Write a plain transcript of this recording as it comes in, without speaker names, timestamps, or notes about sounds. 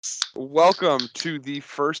Welcome to the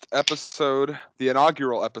first episode, the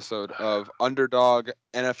inaugural episode of Underdog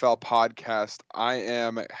NFL Podcast. I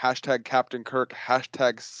am hashtag Captain Kirk,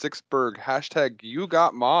 hashtag Sixburgh, hashtag You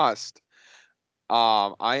Got Mossed.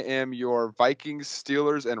 I am your Vikings,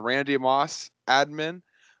 Steelers, and Randy Moss admin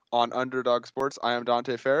on Underdog Sports. I am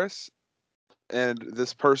Dante Ferris, and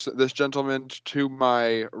this gentleman to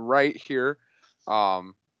my right here,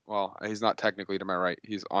 he's not technically to my right;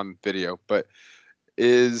 he's on video, but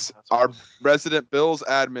is our resident Bills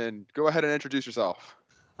admin. Go ahead and introduce yourself.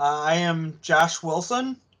 I am Josh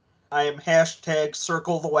Wilson. I am hashtag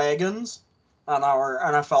Circle the Wagons on our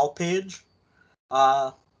NFL page.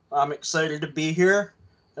 Uh, I'm excited to be here,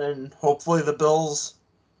 and hopefully the Bills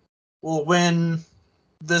will win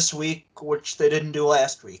this week, which they didn't do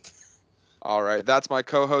last week. All right, that's my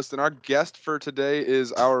co-host, and our guest for today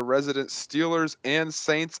is our resident Steelers and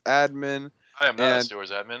Saints admin. I am not a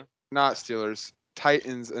Steelers admin. Not Steelers,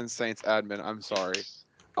 Titans and Saints admin. I'm sorry.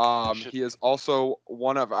 He is also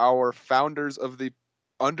one of our founders of the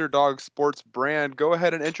Underdog Sports brand. Go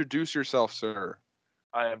ahead and introduce yourself, sir.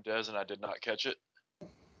 I am Dez, and I did not catch it.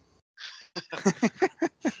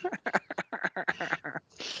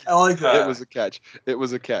 I like that. It was a catch.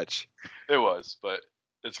 It was, but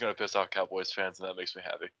it's gonna piss off Cowboys fans, and that makes me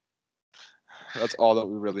happy. That's all that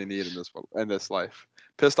we really need in this life.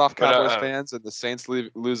 Pissed off Cowboys fans and the Saints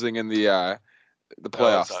losing in the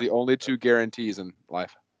playoffs. The only two guarantees in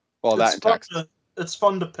life. Well, that and Texas. It's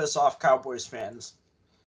fun to piss off Cowboys fans.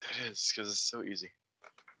 It is, because it's so easy.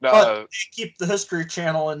 But they keep the History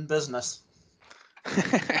Channel in business.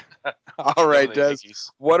 All right, Des.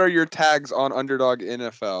 What are your tags on Underdog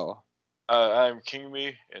NFL? I'm King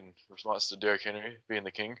Me in response to Derrick Henry being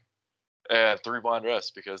the king, and 3 blind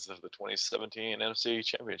rests because of the 2017 NFC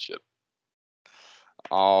Championship.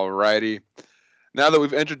 All righty. Now that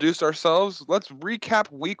we've introduced ourselves, let's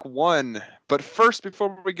recap week 1. But first,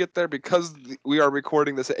 before we get there, because we are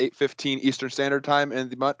recording this at 8:15 Eastern Standard Time,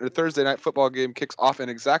 and the Thursday night football game kicks off in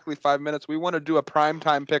exactly 5 minutes, we want to do a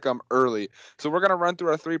primetime pick'em early. So we're going to run through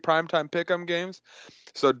our 3 primetime pick'em games.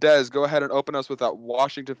 So, Des, go ahead and open us with that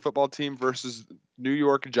Washington football team versus New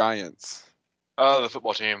York Giants. The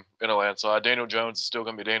football team in a landslide. Daniel Jones is still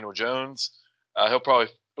going to be Daniel Jones. He'll probably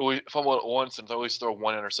fumble it once and at least throw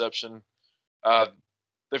 1 interception.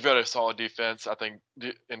 They've got a solid defense. I think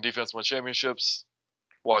in defense wins championships.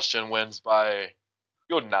 Washington wins by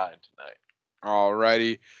 9 tonight. All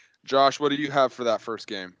righty. Josh, what do you have for that first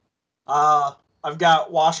game? I've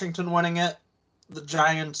got Washington winning it. The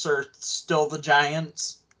Giants are still the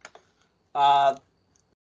Giants. I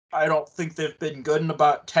don't think they've been good in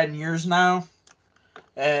about 10 years now.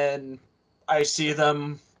 And I see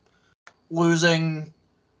them losing.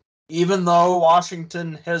 Even though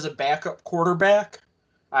Washington has a backup quarterback,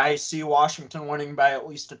 I see Washington winning by at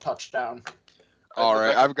least a touchdown. All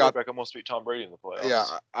right, I've got quarterback almost beat Tom Brady in the playoffs. Yeah,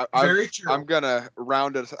 very true. I'm gonna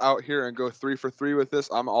round it out here and go 3 for 3 with this.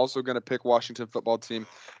 I'm also gonna pick Washington football team.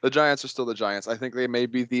 The Giants are still the Giants. I think they may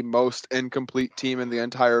be the most incomplete team in the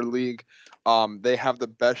entire league. They have the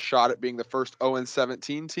best shot at being the first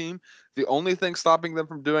 0-17 team. The only thing stopping them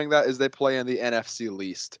from doing that is they play in the NFC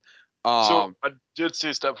least. So I did see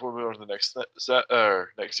a step forward in the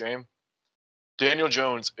next game. Daniel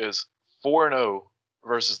Jones is 4-0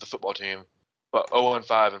 versus the football team, but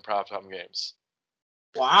 0-5 in primetime games.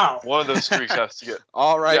 Wow! One of those streaks has to get.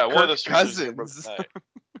 All right, yeah, Kirk one of those streaks Cousins.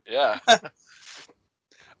 Yeah.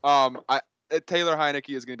 Taylor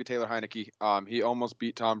Heineke is going to be Taylor Heineke. He almost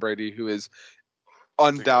beat Tom Brady, who is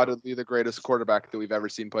undoubtedly the greatest quarterback that we've ever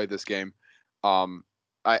seen play this game.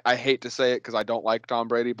 I hate to say it because I don't like Tom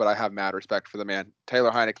Brady, but I have mad respect for the man.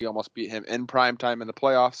 Taylor Heineke almost beat him in prime time in the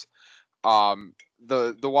playoffs.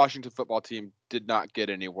 The Washington football team did not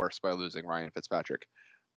get any worse by losing Ryan Fitzpatrick.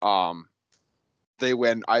 They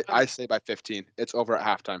win. I say by 15. It's over at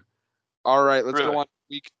halftime. All right, let's go on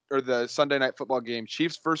the Sunday night football game.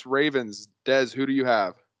 Chiefs versus Ravens. Dez, who do you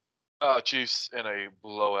have? Chiefs in a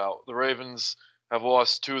blowout. The Ravens have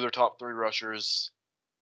lost 2 of their top 3 rushers.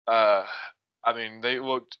 I mean, they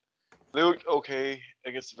looked okay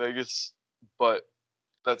against Vegas, but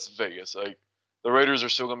that's Vegas. Like, the Raiders are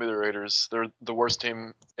still going to be the Raiders. They're the worst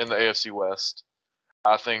team in the AFC West.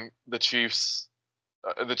 I think the Chiefs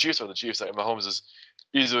are the Chiefs. Like, Mahomes is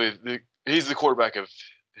easily he's the quarterback of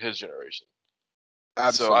his generation.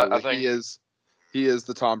 Absolutely, so I think he is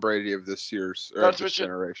the Tom Brady of this year's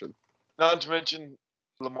generation. Not to mention,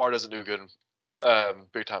 Lamar doesn't do good in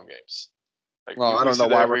big time games. Like, well, I don't know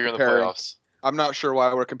why we're comparing. I'm not sure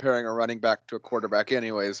why we're comparing a running back to a quarterback,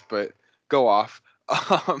 anyways. But go off.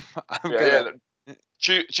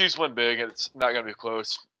 Chiefs win big, and it's not going to be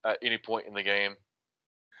close at any point in the game.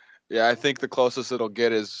 Yeah, I think the closest it'll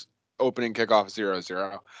get is opening kickoff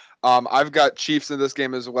 0-0. I've got Chiefs in this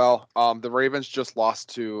game as well. The Ravens just lost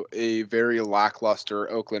to a very lackluster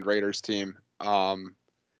Oakland Raiders team.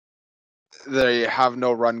 They have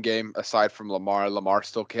no run game aside from Lamar. Lamar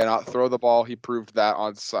still cannot throw the ball. He proved that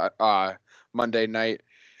on Monday night.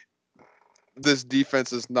 This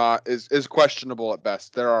defense is questionable at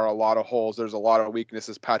best. There are a lot of holes. There's a lot of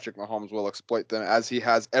weaknesses. Patrick Mahomes will exploit them as he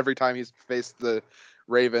has every time he's faced the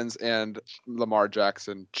Ravens and Lamar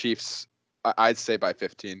Jackson. Chiefs, I'd say by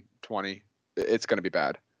 15, 20. It's going to be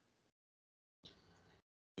bad.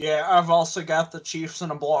 Yeah, I've also got the Chiefs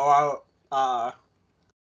in a blowout.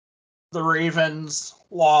 The Ravens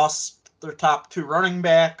lost their top two running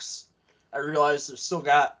backs. I realize they've still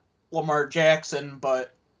got Lamar Jackson,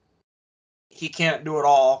 but he can't do it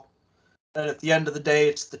all. And at the end of the day,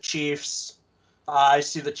 it's the Chiefs. I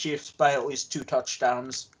see the Chiefs by at least 2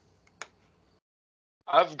 touchdowns.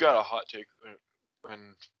 I've got a hot take, and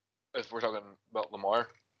if we're talking about Lamar,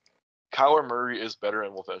 Kyler Murray is better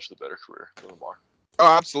and will finish the better career than Lamar.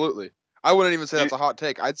 Oh, absolutely. I wouldn't even say that's a hot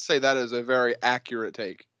take. I'd say that is a very accurate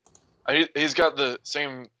take. He's got the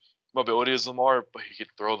same mobility as Lamar, but he can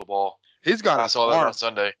throw the ball. He's got I saw that on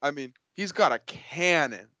Sunday. I mean, he's got a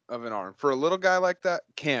cannon of an arm. For a little guy like that,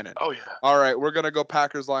 cannon. Oh, yeah. All right, we're going to go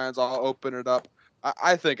Packers-Lions. I'll open it up.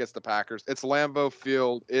 I think it's the Packers. It's Lambeau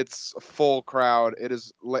Field. It's a full crowd. It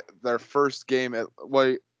is their first game at –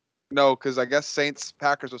 wait, no, because I guess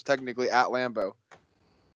Saints-Packers was technically at Lambeau.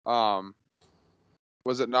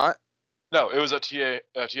 Was it not? No, it was at TIAA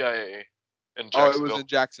in Jacksonville. Oh, it was in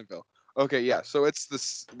Jacksonville. Okay, yeah. So it's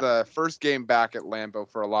the first game back at Lambeau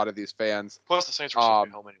for a lot of these fans. Plus the Saints were supposed to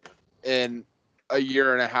be home anyway. In a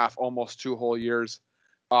year and a half, almost 2 whole years.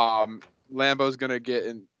 Lambeau's gonna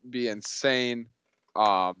be insane.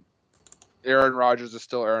 Aaron Rodgers is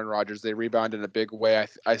still Aaron Rodgers. They rebound in a big way.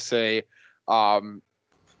 I say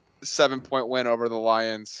 7-point win over the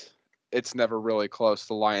Lions. It's never really close.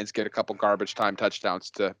 The Lions get a couple garbage time touchdowns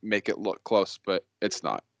to make it look close, but it's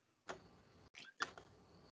not.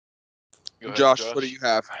 Ahead, Josh, what do you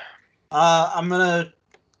have? I'm going to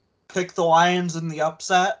pick the Lions in the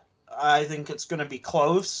upset. I think it's going to be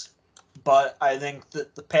close, but I think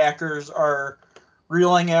that the Packers are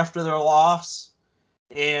reeling after their loss,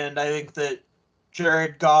 and I think that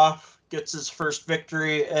Jared Goff gets his first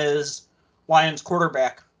victory as Lions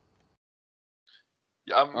quarterback.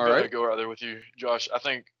 Yeah, I'm going to go right there with you, Josh. I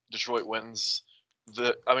think Detroit wins.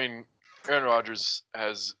 Aaron Rodgers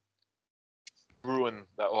has ruined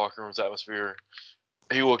that locker room's atmosphere.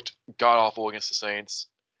 He looked god-awful against the Saints.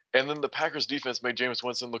 And then the Packers defense made Jameis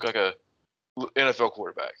Winston look like a NFL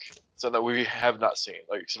quarterback, something that we have not seen,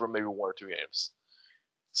 like except for maybe 1 or 2 games.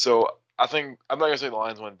 So I think I'm not gonna say the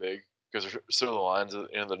Lions win big because they're still the Lions at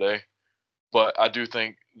the end of the day, but I do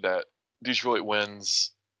think that Detroit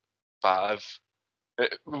wins 5,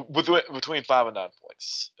 between 5 and 9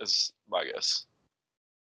 points is my guess.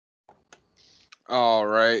 All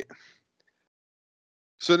right.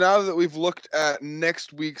 So now that we've looked at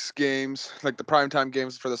next week's games, like the primetime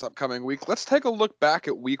games for this upcoming week, let's take a look back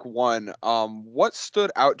at week 1. What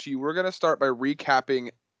stood out to you? We're going to start by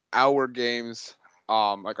recapping our games,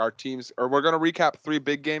 like our teams, or we're going to recap 3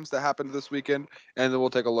 big games that happened this weekend, and then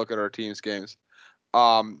we'll take a look at our teams' games.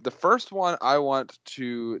 The first one I want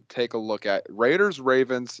to take a look at,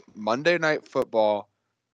 Raiders-Ravens, Monday Night Football.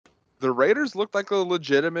 The Raiders looked like a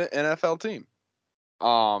legitimate NFL team.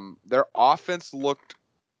 Their offense looked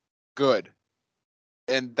good.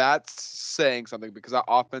 And that's saying something because that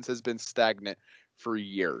offense has been stagnant for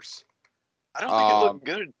years. I don't think it looked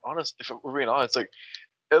good, honest. If we're being honest, like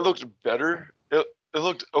it looked better. It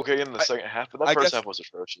looked okay in the second half, but that first half was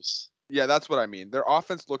atrocious. Yeah, that's what I mean. Their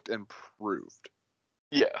offense looked improved.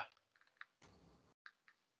 Yeah.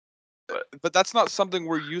 But that's not something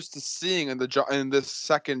we're used to seeing in this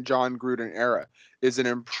second John Gruden era. Is an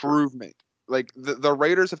improvement. Like the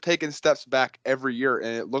Raiders have taken steps back every year,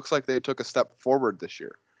 and it looks like they took a step forward this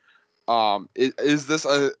year.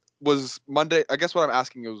 Was Monday? I guess what I'm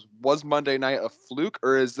asking was Monday night a fluke,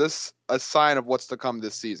 or is this a sign of what's to come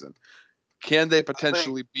this season? Can they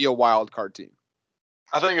potentially be a wild card team?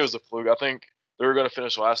 I think it was a fluke. I think they were going to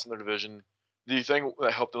finish last in their division. The thing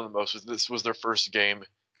that helped them the most was this was their first game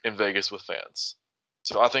in Vegas with fans,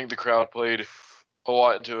 so I think the crowd played a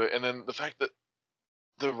lot into it, and then the fact that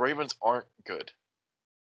the Ravens aren't good.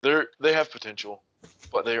 They have potential,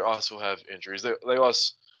 but they also have injuries. They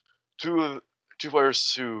lost two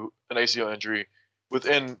players to an ACL injury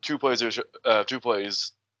within 2 plays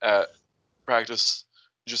at practice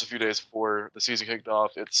just a few days before the season kicked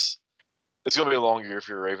off. It's going to be a long year if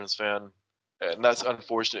you're a Ravens fan, And that's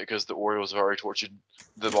unfortunate because the Orioles have already tortured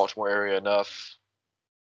the Baltimore area enough.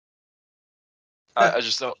 I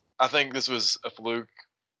just don't. I think this was a fluke.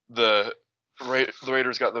 The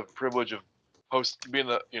Raiders got the privilege of being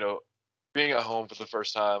at home for the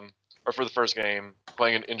first time or for the first game,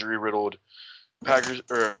 playing an injury-riddled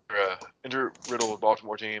injury-riddled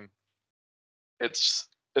Baltimore team. It's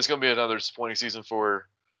going to be another disappointing season for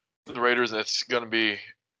the Raiders, and it's going to be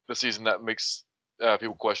the season that makes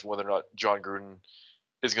people question whether or not John Gruden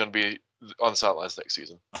is going to be on the sidelines next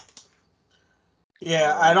season.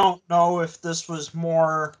 Yeah, I don't know if this was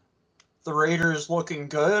more the Raiders looking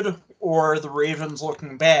good or the Ravens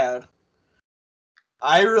looking bad.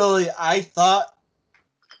 I thought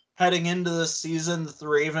heading into this season that the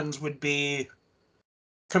Ravens would be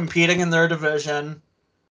competing in their division.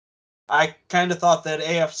 I kind of thought that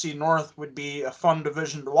AFC North would be a fun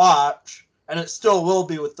division to watch, and it still will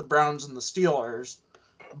be with the Browns and the Steelers.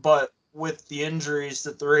 But with the injuries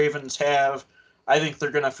that the Ravens have, I think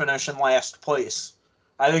they're going to finish in last place.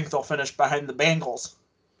 I think they'll finish behind the Bengals.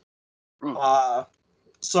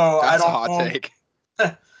 So That's I don't a hot know. take.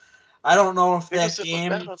 I don't know if that Look game.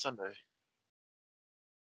 bad on Sunday.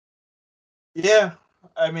 Yeah,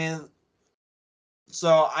 I mean,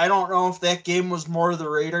 so I don't know if that game was more the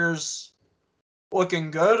Raiders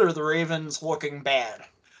looking good or the Ravens looking bad.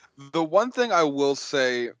 The one thing I will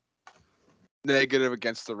say negative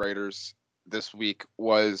against the Raiders this week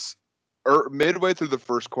was midway through the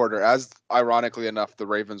first quarter, as ironically enough, the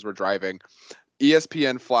Ravens were driving.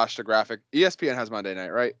 ESPN flashed a graphic. ESPN has Monday night,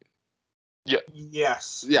 right? Yeah.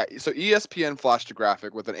 Yes. Yeah. So ESPN flashed a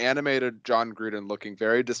graphic with an animated John Gruden looking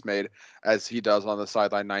very dismayed, as he does on the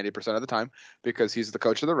sideline 90% of the time, because he's the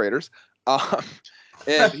coach of the Raiders.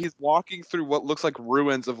 And he's walking through what looks like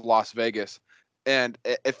ruins of Las Vegas. And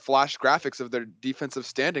it flashed graphics of their defensive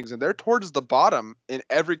standings, and they're towards the bottom in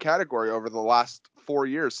every category over the last 4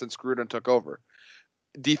 years since Gruden took over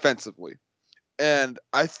defensively. And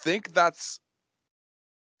I think that's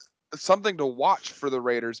something to watch for the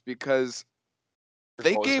Raiders because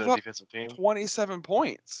they gave up 27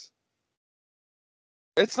 points.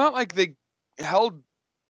 It's not like they held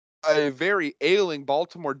a very ailing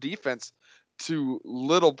Baltimore defense to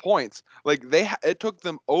little points. Like it took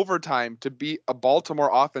them overtime to beat a Baltimore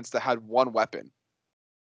offense that had one weapon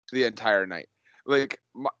the entire night. Like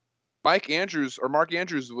Mark Andrews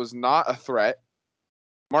was not a threat.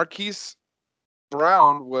 Marquise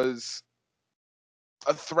Brown was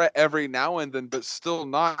a threat every now and then, but still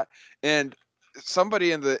not. And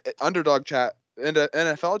somebody in the Underdog chat, in the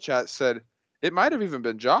NFL chat, said it might have even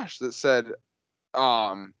been Josh that said,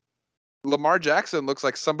 Lamar Jackson looks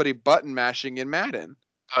like somebody button mashing in Madden.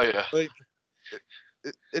 Oh yeah. Like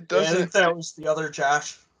it doesn't. Yeah, I think that was the other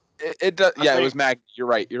Josh. It does. Yeah, it was Magny. You're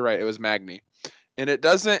right. It was Magny, and it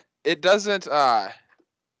doesn't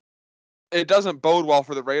bode well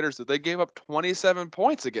for the Raiders that they gave up 27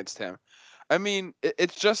 points against him. I mean,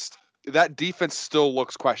 it's just that defense still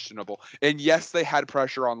looks questionable. And yes, they had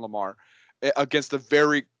pressure on Lamar against a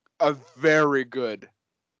very good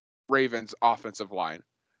Ravens offensive line.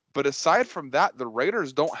 But aside from that, the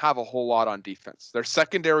Raiders don't have a whole lot on defense. Their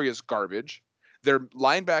secondary is garbage. Their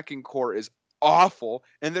linebacking core is awful,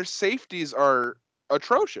 and their safeties are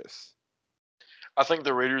atrocious. I think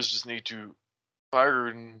the Raiders just need to fire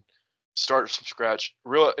and start from scratch.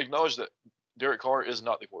 Acknowledge that Derek Carr is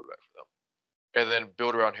not the quarterback for them, and then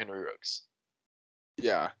build around Henry Ruggs.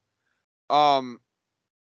 Yeah.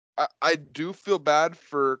 I do feel bad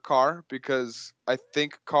for Carr because I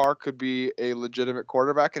think Carr could be a legitimate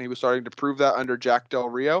quarterback, and he was starting to prove that under Jack Del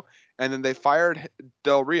Rio. And then they fired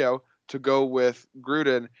Del Rio to go with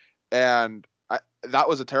Gruden, and that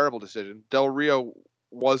was a terrible decision. Del Rio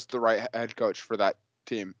was the right head coach for that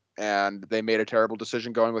team, and they made a terrible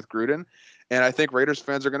decision going with Gruden. And I think Raiders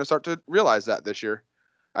fans are going to start to realize that this year.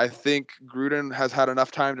 I think Gruden has had enough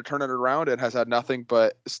time to turn it around and has had nothing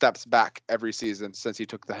but steps back every season since he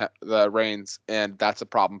took the reins, and that's a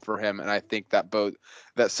problem for him. And I think that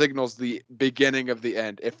signals the beginning of the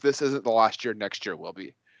end. If this isn't the last year, next year will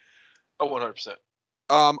be. Oh, 100%.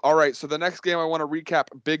 All right. So the next game I want to recap: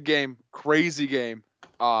 big game, crazy game,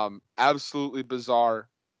 absolutely bizarre.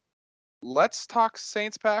 Let's talk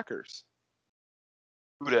Saints Packers.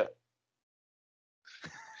 Who dat?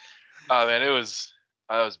 Oh man, that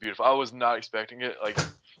was beautiful. I was not expecting it. Like,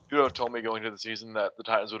 who would have told me going into the season that the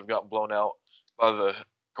Titans would have gotten blown out by the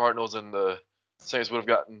Cardinals and the Saints would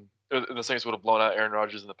have blown out Aaron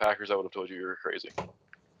Rodgers and the Packers? I would have told you were crazy.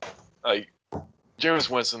 Like, Jameis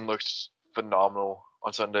Winston looked phenomenal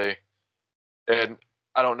on Sunday, and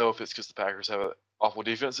I don't know if it's because the Packers have an awful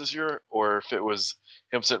defense this year or if it was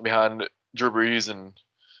him sitting behind Drew Brees and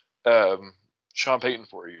Sean Payton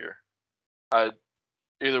for a year.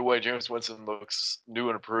 Either way, Jameis Winston looks new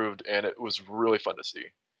and improved, and it was really fun to see.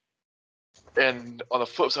 And on the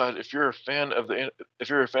flip side, if you're a fan of the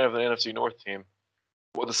NFC North team,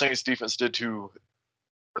 what the Saints defense did to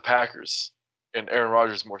the Packers and Aaron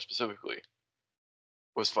Rodgers more specifically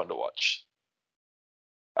was fun to watch.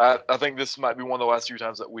 I think this might be one of the last few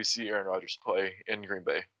times that we see Aaron Rodgers play in Green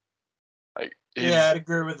Bay. I'd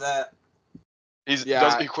agree with that.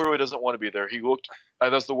 He clearly doesn't want to be there. He looked.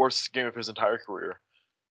 That's the worst game of his entire career.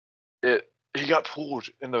 He got pulled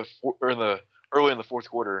early in the fourth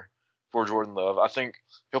quarter for Jordan Love. I think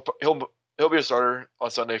he'll be a starter on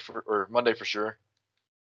Monday for sure.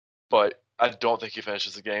 But I don't think he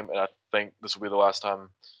finishes the game, and I think this will be the last time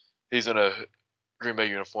he's in a Green Bay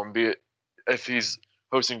uniform, be it if he's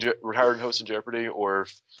retired and hosting Jeopardy or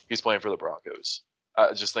if he's playing for the Broncos.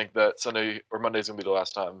 I just think that Sunday or Monday is going to be the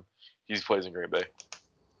last time he plays in Green Bay.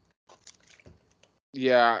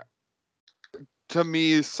 Yeah. To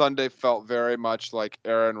me, Sunday felt very much like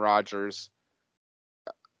Aaron Rodgers.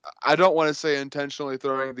 I don't want to say intentionally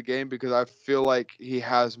throwing the game because I feel like he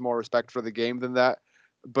has more respect for the game than that,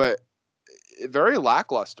 but very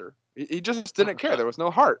lackluster. He just didn't care. There was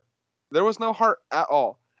no heart. There was no heart at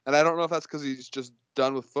all. And I don't know if that's because he's just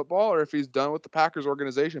done with football or if he's done with the Packers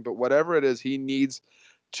organization, but whatever it is, he needs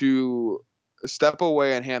to step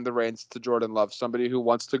away and hand the reins to Jordan Love, somebody who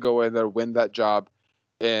wants to go in there, win that job,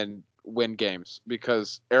 and win games,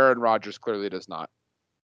 because Aaron Rodgers clearly does not.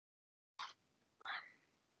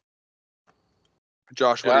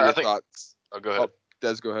 Josh, what are your thoughts? Oh, go ahead.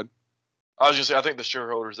 Des, go ahead. I was just saying, I think the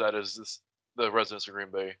shareholders, the residents of Green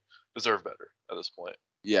Bay, deserve better at this point.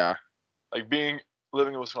 Yeah. Like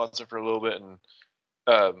living in Wisconsin for a little bit and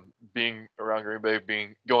being around Green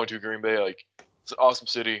Bay, going to Green Bay, like it's an awesome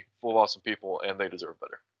city full of awesome people, and they deserve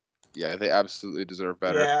better. Yeah, they absolutely deserve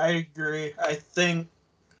better. Yeah, I agree.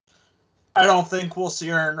 I don't think we'll see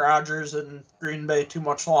Aaron Rodgers in Green Bay too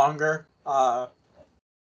much longer. I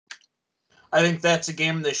think that's a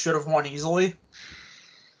game they should have won easily.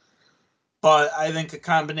 But I think a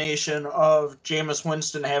combination of Jameis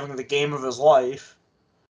Winston having the game of his life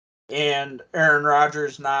and Aaron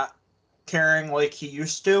Rodgers not caring like he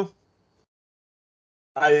used to,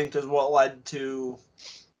 I think is what led to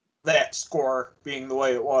that score being the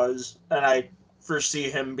way it was. And I foresee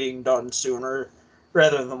him being done sooner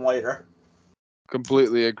rather than later.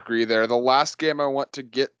 Completely agree there. The last game I want to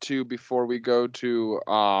get to before we go to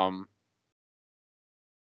our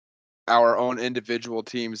own individual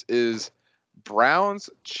teams is Browns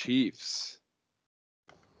Chiefs.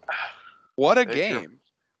 What a game.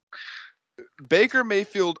 Baker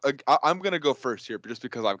Mayfield, I'm going to go first here just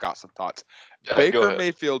because I've got some thoughts. Yeah, Baker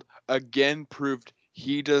Mayfield again proved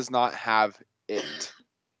he does not have it.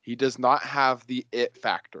 He does not have the it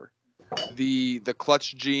factor. The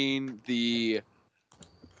clutch gene, he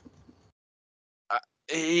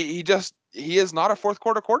is not a fourth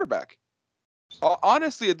quarter quarterback.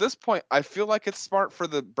 Honestly, at this point, I feel like it's smart for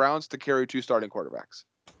the Browns to carry two starting quarterbacks.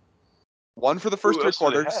 One for the first 3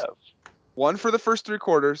 quarters. One for the first 3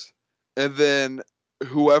 quarters, and then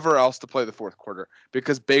whoever else to play the fourth quarter,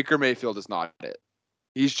 because Baker Mayfield is not it.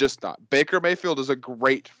 He's just not. Baker Mayfield is a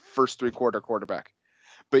great first 3 quarter quarterback,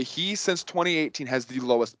 but he, since 2018, has the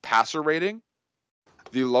lowest passer rating,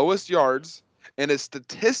 the lowest yards, and is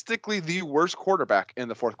statistically the worst quarterback in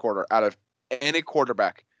the fourth quarter out of any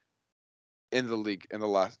quarterback in the league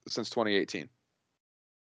since 2018.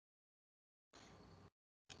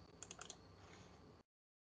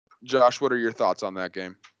 Josh, what are your thoughts on that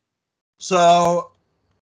game? So,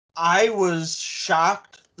 I was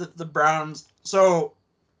shocked that the Browns... So,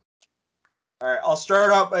 all right, I'll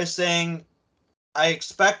start out by saying I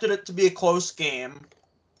expected it to be a close game.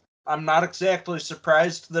 I'm not exactly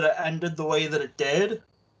surprised that it ended the way that it did.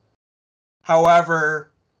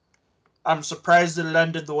 However, I'm surprised that it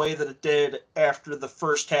ended the way that it did after the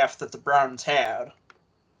first half that the Browns had.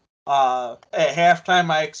 At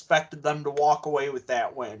halftime, I expected them to walk away with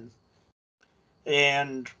that win.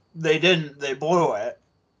 And they didn't. They blew it.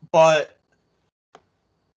 But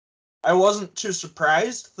I wasn't too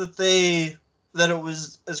surprised that it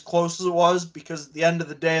was as close as it was, because at the end of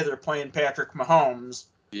the day, they're playing Patrick Mahomes.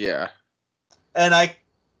 Yeah. And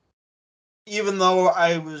even though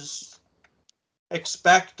I was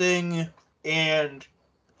expecting and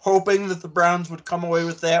hoping that the Browns would come away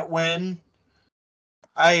with that win,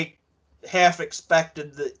 I half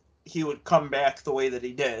expected that he would come back the way that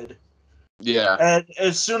he did. Yeah. And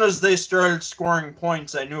as soon as they started scoring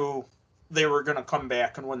points, I knew they were going to come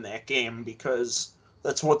back and win that game, because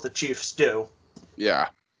that's what the Chiefs do. Yeah.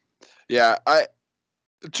 Yeah.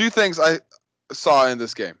 2 things I saw in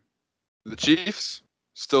this game. The Chiefs,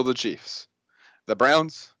 still the Chiefs. The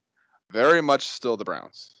Browns, very much still the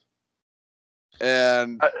Browns.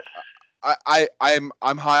 And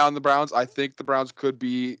I'm high on the Browns. I think the Browns could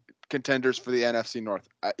be contenders for the NFC North.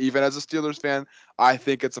 Even as a Steelers fan, I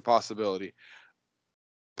think it's a possibility.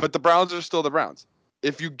 But the Browns are still the Browns.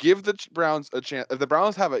 If you give the Browns a chance, if the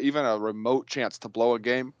Browns have even a remote chance to blow a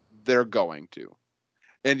game, they're going to.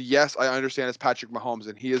 And yes, I understand it's Patrick Mahomes,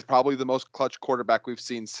 and he is probably the most clutch quarterback we've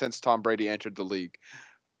seen since Tom Brady entered the league.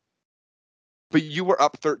 But you were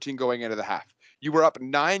up 13 going into the half. You were up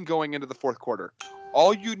 9 going into the fourth quarter.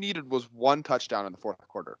 All you needed was one touchdown in the fourth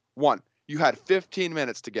quarter. One. You had 15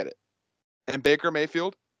 minutes to get it. And Baker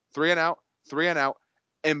Mayfield, 3 and out, 3 and out.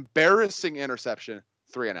 Embarrassing interception,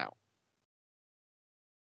 3 and out.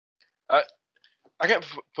 I can't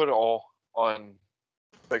put it all on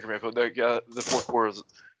Baker Mayfield. The fourth quarter was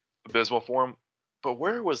abysmal for him. But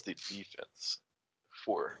where was the defense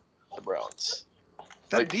for the Browns?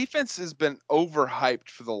 That defense has been overhyped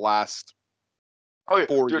for the last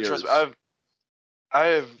 4 years. Trust me, I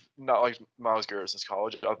have not liked Myles Garrett since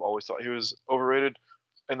college. I've always thought he was overrated,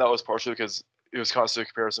 and that was partially because it was constant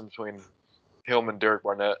comparison between him and Derek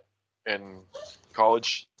Barnett in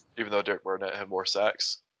college, even though Derek Barnett had more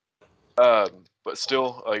sacks. But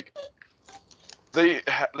still, like they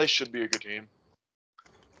should be a good team,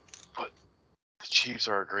 but the Chiefs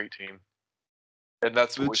are a great team, and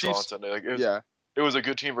that's what we saw on Sunday. Like it was a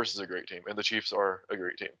good team versus a great team, and the Chiefs are a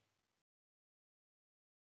great team.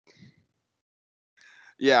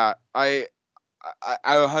 Yeah, I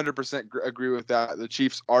 100% agree with that. The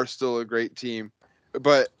Chiefs are still a great team,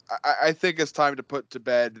 but I think it's time to put to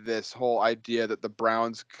bed this whole idea that the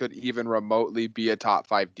Browns could even remotely be a top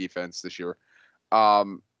 5 defense this year.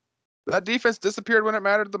 That defense disappeared when it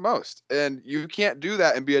mattered the most, and you can't do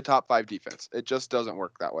that and be a top 5 defense. It just doesn't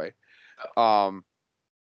work that way.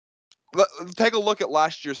 Take a look at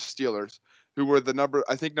last year's Steelers, who were the number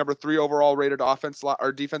 3 overall rated offense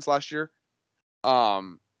or defense last year.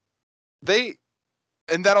 They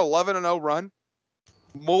in that 11-0 run,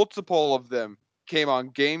 multiple of them came on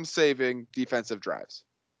game-saving defensive drives.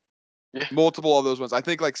 Yeah. Multiple of those ones. I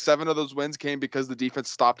think like 7 of those wins came because the defense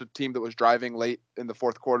stopped a team that was driving late in the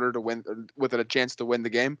fourth quarter to win, with a chance to win the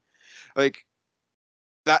game. Like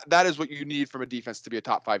that is what you need from a defense to be a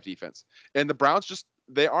top 5 defense. And the Browns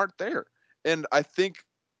they aren't there. And I think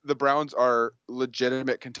the Browns are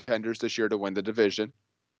legitimate contenders this year to win the division.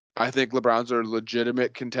 I think the Browns are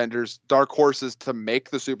legitimate contenders, dark horses to make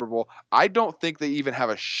the Super Bowl. I don't think they even have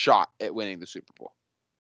a shot at winning the Super Bowl.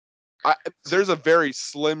 There's a very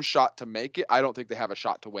slim shot to make it. I don't think they have a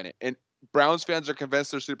shot to win it. And Browns fans are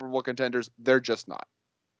convinced they're Super Bowl contenders. They're just not.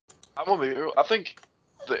 I'm gonna be real. I think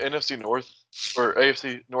the NFC North or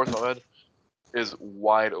AFC North, my bad, is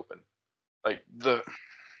wide open. Like the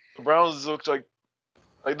Browns look like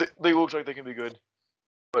they look like they can be good,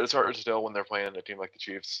 but it's hard to tell when they're playing a team like the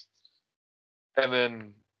Chiefs. And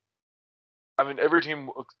then, I mean, every team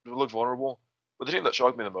looked vulnerable, but the team that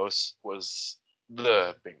shocked me the most was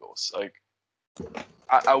the Bengals. Like,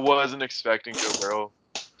 I wasn't expecting Joe Burrow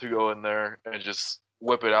to go in there and just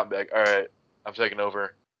whip it out and be like, all right, I'm taking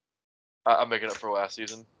over. I'm making up for last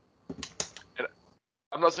season. And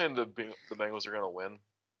I'm not saying the Bengals are going to win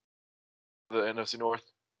the NFC North.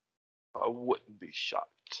 I wouldn't be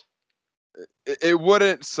shocked. It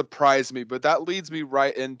wouldn't surprise me, but that leads me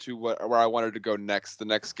right into where I wanted to go next, the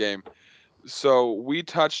next game. So we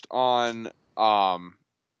touched on all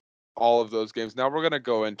of those games. Now we're going to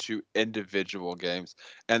go into individual games.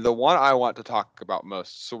 And the one I want to talk about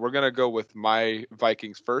most. So we're going to go with my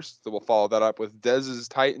Vikings first. So we'll follow that up with Dez's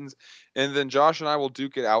Titans. And then Josh and I will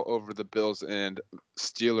duke it out over the Bills and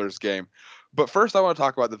Steelers game. But first, I want to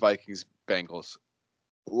talk about the Vikings Bengals.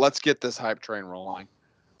 Let's get this hype train rolling.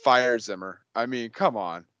 Fire Zimmer. I mean, come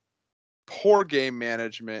on. Poor game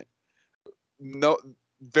management. No,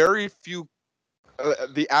 very few.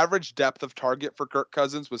 The average depth of target for Kirk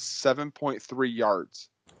Cousins was 7.3 yards.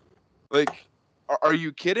 Like, are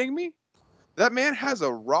you kidding me? That man has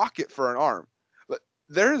a rocket for an arm.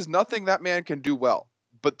 There is nothing that man can do well.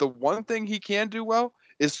 But the one thing he can do well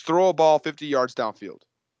is throw a ball 50 yards downfield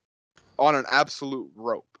on an absolute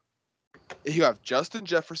rope. You have Justin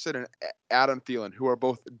Jefferson and Adam Thielen, who are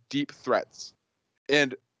both deep threats.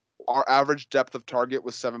 And our average depth of target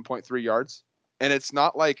was 7.3 yards. And it's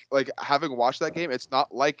not like having watched that game, it's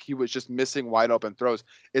not like he was just missing wide open throws.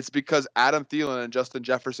 It's because Adam Thielen and Justin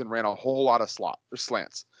Jefferson ran a whole lot of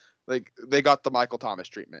slants. Like they got the Michael Thomas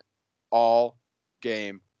treatment all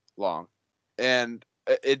game long. And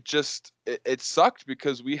it sucked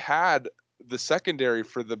because we had the secondary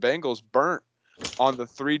for the Bengals burnt on the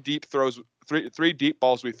 3 deep throws three deep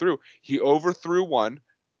balls we threw. He overthrew one,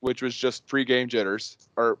 which was just pregame jitters,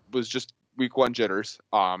 or was just week 1 jitters.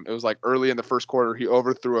 It was like early in the first quarter. He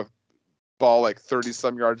overthrew a ball like 30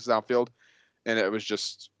 some yards downfield, and it was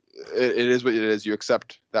just it is what it is. You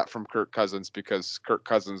accept that from Kirk Cousins because Kirk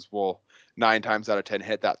Cousins will 9 times out of 10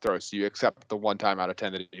 hit that throw. So you accept the 1 time out of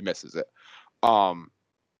 10 that he misses it.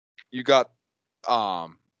 You got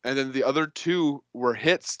and then the other 2 were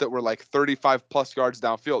hits that were like 35 plus yards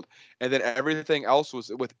downfield, and then everything else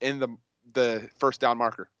was within the first down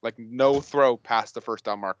marker. Like no throw past the first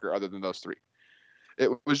down marker other than those 3. It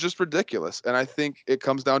was just ridiculous, and I think it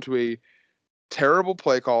comes down to a terrible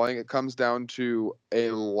play calling. It comes down to a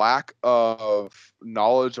lack of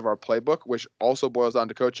knowledge of our playbook, which also boils down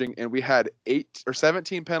to coaching. And we had 8 or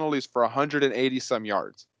 17 penalties for 180 some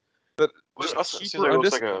yards. That Which also seems like it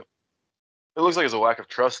looks like it's a lack of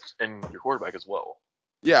trust in your quarterback as well.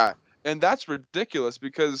 Yeah, and that's ridiculous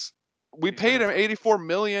because we paid him $84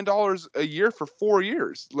 million a year for 4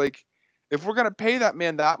 years. Like, if we're gonna pay that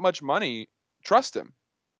man that much money, trust him.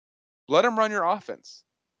 Let him run your offense.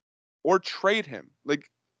 Or trade him. Like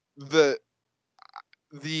the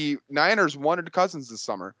Niners wanted Cousins this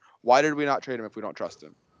summer. Why did we not trade him if we don't trust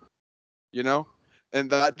him? You know? And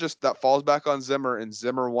that falls back on Zimmer, and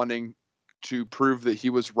Zimmer wanting to prove that he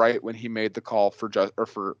was right when he made the call for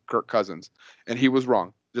Kirk Cousins. And he was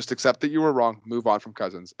wrong. Just accept that you were wrong. Move on from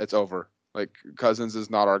Cousins. It's over. Like, Cousins is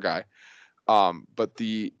not our guy. But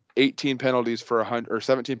the 18 penalties for 100 or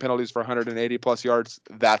 17 penalties for 180 plus yards,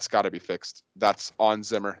 that's got to be fixed. That's on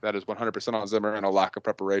Zimmer. That is 100% on Zimmer, and a lack of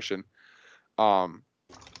preparation.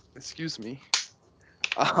 Excuse me.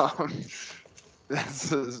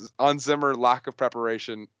 That's on Zimmer, lack of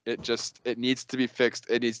preparation. It needs to be fixed.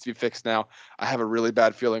 It needs to be fixed now. I have a really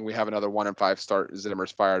bad feeling we have another 1-5 start.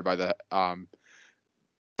 Zimmer's fired by the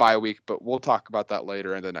bye week, but we'll talk about that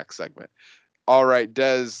later in the next segment. All right,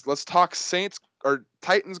 Dez, let's talk Saints or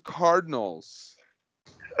Titans Cardinals.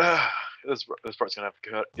 This part's gonna have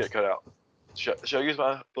to get cut out. Should I use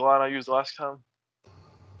the line I used last time?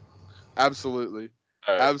 Absolutely.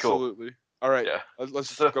 All right, Absolutely. Cool. All right. Yeah.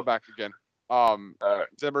 Let's go back again. All right.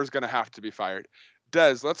 Zimmer's gonna have to be fired.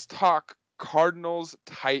 Dez, let's talk Cardinals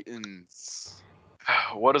Titans.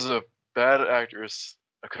 What does a bad actress,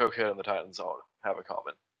 a cokehead, and the Titans all have in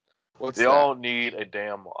common? They all need a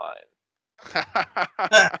damn line.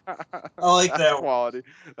 I like that quality.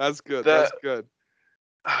 That's good. That's good.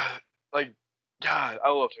 Like, God, I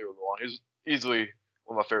love Taylor Lewan. He's easily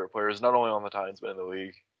one of my favorite players, not only on the Titans but in the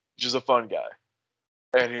league. He's just a fun guy,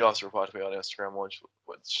 and he also replied to me on Instagram,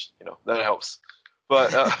 which that helps.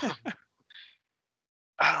 But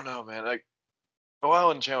I don't know, man. Like,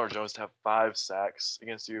 allowing Chandler Jones to have 5 sacks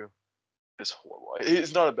against you is horrible.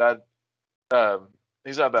 He's not a bad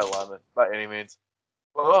lineman by any means.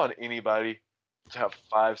 Allowing anybody to have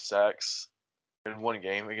 5 sacks in one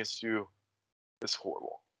game against you is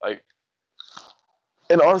horrible. Like,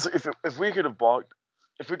 and honestly, if we could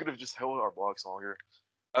have just held our blocks longer,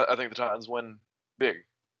 I think the Titans win big.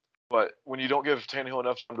 But when you don't give Tannehill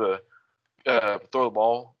enough time to throw the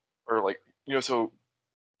ball, or so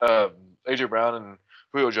AJ Brown and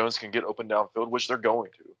Julio Jones can get open downfield, which they're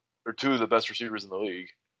going to. They're 2 of the best receivers in the league,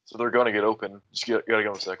 so they're going to get open. Just gotta give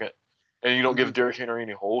them a second. And you don't give Derrick Henry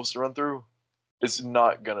any holes to run through, it's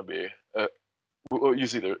not gonna be.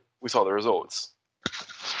 We saw the results.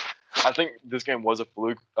 I think this game was a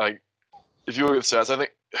fluke. Like, if you look at the stats,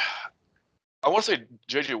 I want to say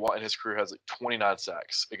J.J. Watt in his career has 29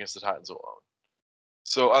 sacks against the Titans alone.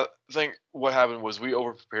 So I think what happened was we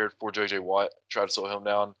overprepared for J.J. Watt, tried to slow him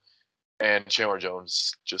down, and Chandler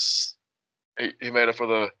Jones just he made up for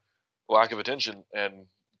the lack of attention and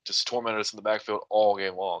just tormented us in the backfield all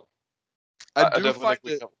game long. I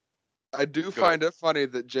do find it funny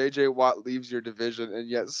that J.J. Watt leaves your division, and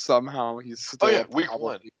yet somehow he's still week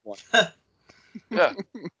 1. Yeah,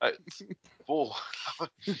 fool.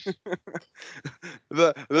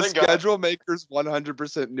 The schedule makers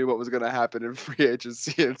 100% knew what was going to happen in free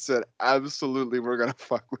agency and said, absolutely, we're going to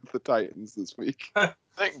fuck with the Titans this week.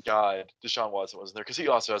 Thank God Deshaun Watson wasn't there, because he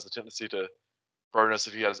also has the tendency to burn us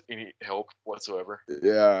if he has any help whatsoever.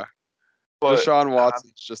 Yeah. But Deshaun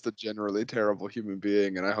Watson's just a generally terrible human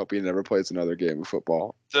being, and I hope he never plays another game of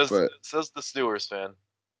football. Says the Steelers fan.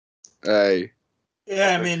 Hey.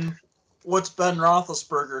 Yeah, I mean, what's Ben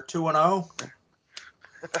Roethlisberger, 2-0?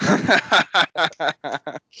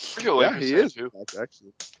 Yeah, he is. That's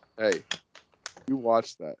actually. Hey, you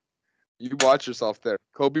watch that. You watch yourself there.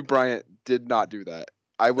 Kobe Bryant did not do that.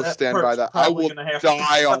 I will stand by that. I will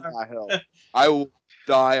die on that hill. I will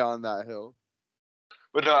die on that hill.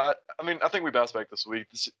 But I think we bounced back this week.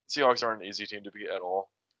 The Seahawks aren't an easy team to beat at all.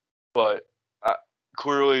 but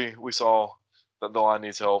clearly we saw that the line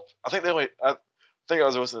needs help. I think I think I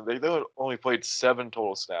was listening. They only played 7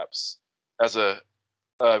 total snaps as a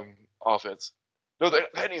offense. No, they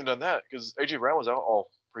hadn't even done that because AJ Brown was out all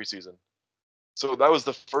preseason. So that was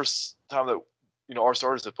the first time that our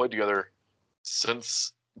starters have played together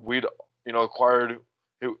since we'd acquired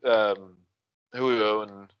Julio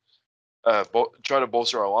and try to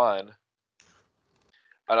bolster our line.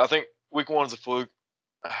 And I think week 1 is a fluke.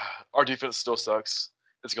 Our defense still sucks.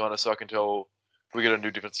 It's going to suck until we get a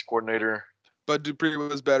new defensive coordinator. But Dupree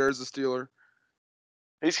was better as a Steeler.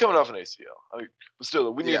 He's coming off an ACL. I mean, but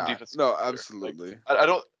still, we need a defensive coordinator. Absolutely. Like, I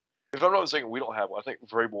don't. If I'm not mistaken, we don't have one. I think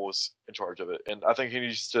Vrabel is in charge of it, and I think he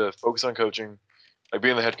needs to focus on coaching, like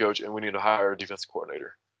being the head coach, and we need to hire a defensive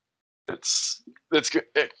coordinator.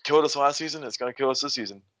 It killed us last season. It's going to kill us this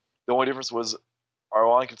season. The only difference was our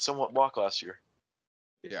line could somewhat block last year.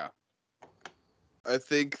 Yeah. I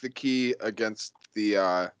think the key against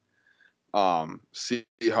the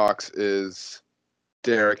Seahawks is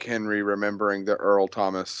Derrick Henry remembering that Earl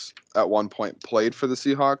Thomas at one point played for the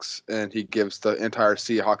Seahawks, and he gives the entire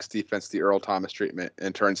Seahawks defense the Earl Thomas treatment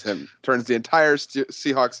and turns the entire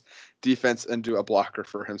Seahawks defense into a blocker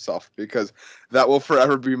for himself, because that will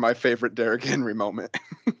forever be my favorite Derrick Henry moment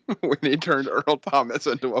when he turned Earl Thomas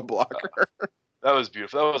into a blocker. That was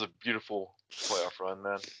beautiful. That was a beautiful playoff run,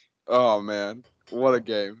 man. Oh man, what a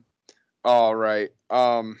game! All right.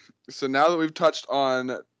 So now that we've touched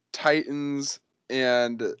on Titans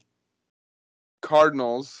and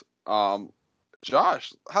Cardinals,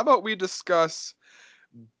 Josh, how about we discuss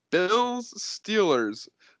Bills Steelers?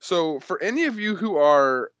 So for any of you who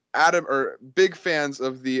are big fans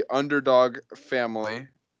of the Underdog family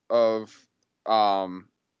of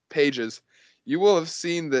pages, you will have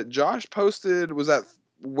seen that Josh posted, was that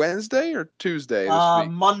Wednesday or Tuesday this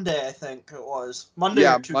week? Monday, I think it was. Monday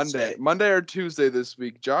or Tuesday. Monday or Tuesday this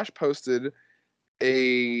week. Josh posted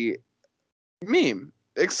a meme,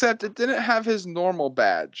 except it didn't have his normal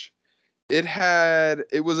badge. It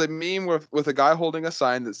was a meme with a guy holding a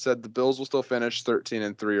sign that said the Bills will still finish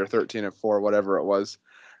 13-3 or 13-4, whatever it was.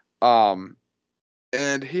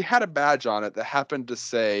 And he had a badge on it that happened to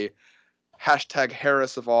say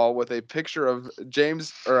 #Harris of all, with a picture of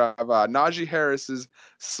Najee Harris's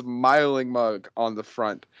smiling mug on the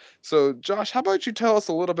front. So, Josh, how about you tell us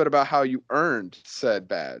a little bit about how you earned said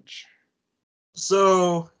badge?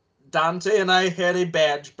 So, Dante and I had a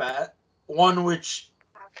badge bet, one which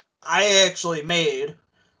I actually made.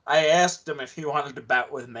 I asked him if he wanted to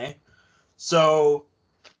bet with me. So,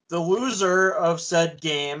 the loser of said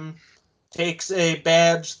game takes a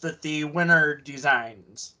badge that the winner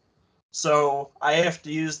designs. So, I have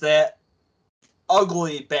to use that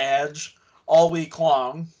ugly badge all week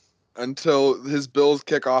long. Until his Bills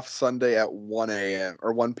kick off Sunday at 1 a.m.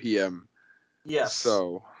 or 1 p.m. Yes.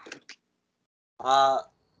 So,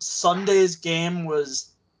 Sunday's game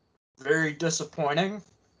was very disappointing.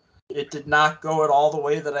 It did not go at all the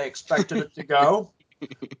way that I expected it to go.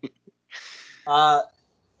 I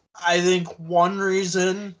think one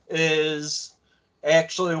reason is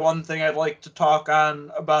actually one thing I'd like to talk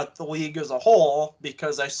on about the league as a whole,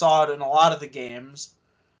 because I saw it in a lot of the games.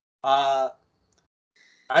 I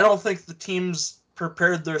don't think the teams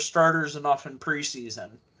prepared their starters enough in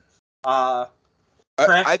preseason.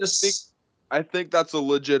 Practice. I think that's a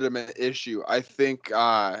legitimate issue. I think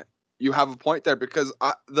you have a point there, because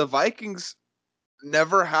the Vikings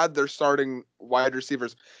never had their starting wide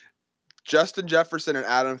receivers. Justin Jefferson and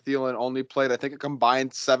Adam Thielen only played, I think, a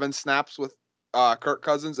combined 7 snaps with Kirk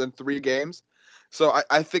Cousins in 3 games. So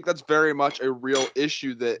I think that's very much a real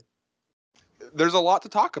issue that there's a lot to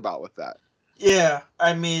talk about with that. Yeah,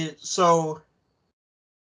 I mean, so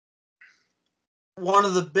one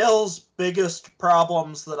of the Bills' biggest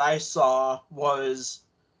problems that I saw was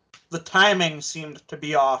the timing seemed to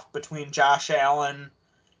be off between Josh Allen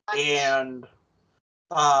and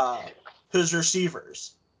his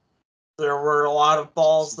receivers. There were a lot of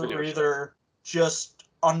balls that were either just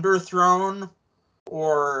underthrown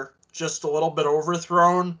or just a little bit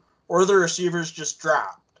overthrown, or the receivers just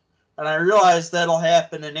dropped. And I realize that'll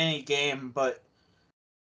happen in any game, but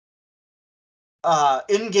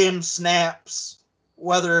in-game snaps,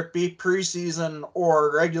 whether it be preseason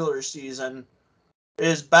or regular season,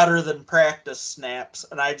 is better than practice snaps,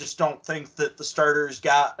 and I just don't think that the starters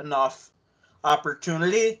got enough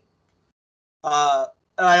opportunity.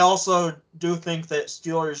 And I also do think that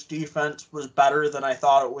Steelers' defense was better than I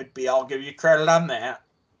thought it would be. I'll give you credit on that.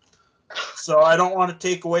 So I don't want to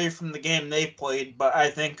take away from the game they played, but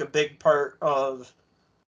I think a big part of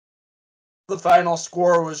the final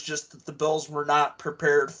score was just that the Bills were not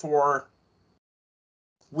prepared for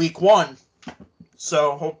week 1.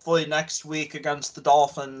 So hopefully next week against the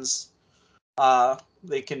Dolphins,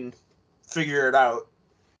 they can figure it out.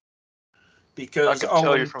 Because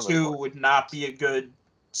 0-2 would not be a good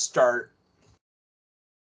start.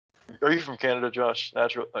 Are you from Canada, Josh?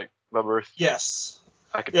 Natural, like by birth? Yes.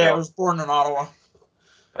 I could tell. I was born in Ottawa.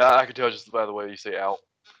 I could tell just by the way you say out.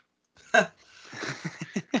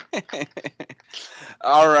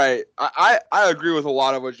 All right. I agree with a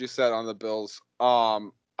lot of what you said on the Bills.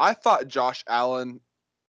 I thought Josh Allen,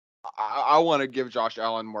 I want to give Josh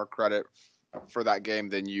Allen more credit for that game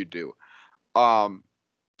than you do.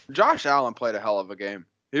 Josh Allen played a hell of a game.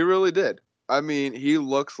 He really did. I mean, he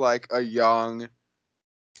looks like a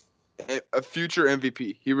future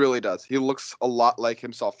MVP. He really does. He looks a lot like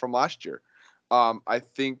himself from last year. I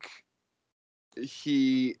think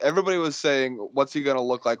everybody was saying, what's he going to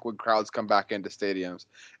look like when crowds come back into stadiums?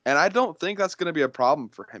 And I don't think that's going to be a problem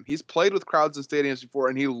for him. He's played with crowds in stadiums before,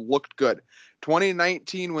 and he looked good.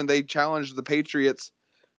 2019, when they challenged the Patriots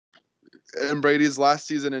in Brady's last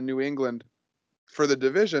season in New England for the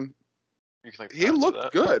division, he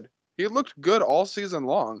looked good. He looked good all season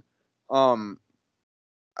long.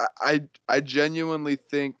 I genuinely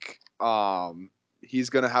think he's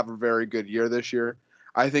going to have a very good year this year.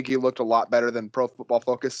 I think he looked a lot better than Pro Football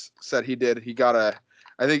Focus said he did. I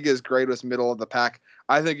think his grade was middle of the pack.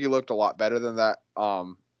 I think he looked a lot better than that.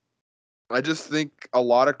 I just think a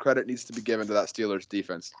lot of credit needs to be given to that Steelers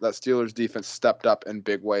defense. That Steelers defense stepped up in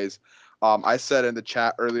big ways. I said in the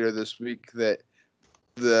chat earlier this week that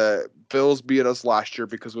the Bills beat us last year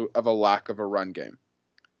because of a lack of a run game.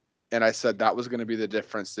 And I said that was going to be the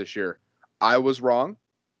difference this year. I was wrong.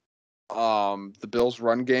 The Bills'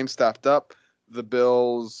 run game stepped up. The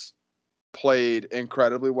Bills played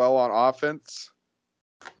incredibly well on offense.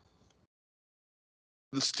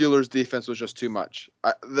 The Steelers' defense was just too much.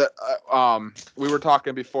 We were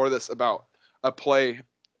talking before this about a play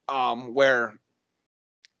where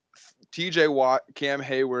T.J. Watt, Cam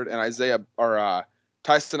Hayward, and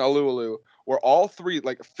Tyson Alualu were all three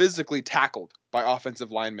like physically tackled by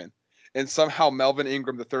offensive linemen. And somehow Melvin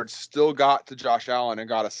Ingram III still got to Josh Allen and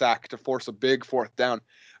got a sack to force a big fourth down.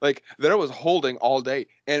 Like, there was holding all day.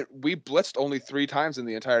 And we blitzed only 3 times in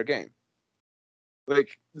the entire game.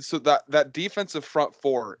 Like, so that defensive front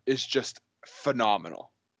four is just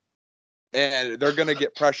phenomenal. And they're going to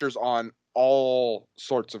get pressures on all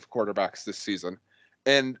sorts of quarterbacks this season.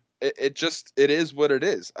 And it is what it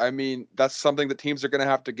is. I mean, that's something that teams are going to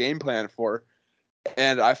have to game plan for.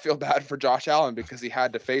 And I feel bad for Josh Allen because he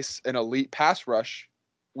had to face an elite pass rush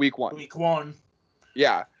week 1. Week 1.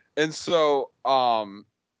 Yeah. And so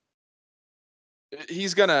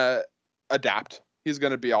he's going to adapt. He's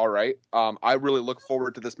going to be all right. I really look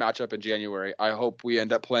forward to this matchup in January. I hope we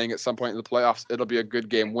end up playing at some point in the playoffs. It'll be a good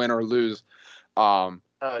game, win or lose. And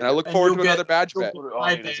I look forward to another badge bet.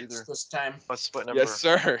 This time. Let's split number. Yes,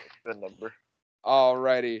 sir. Good number. All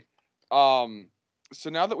righty. So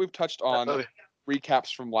now that we've touched on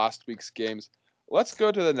recaps from last week's games, let's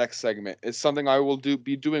go to the next segment. It's something I will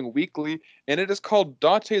be doing weekly, and it is called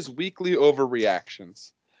Dante's Weekly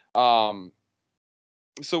Overreactions.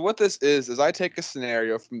 So what this is I take a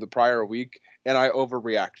scenario from the prior week and I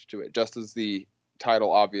overreact to it, just as the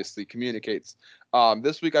title obviously communicates.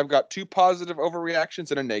 This week I've got 2 positive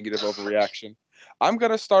overreactions and a negative overreaction. I'm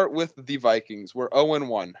going to start with the Vikings. We're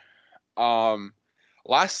 0-1.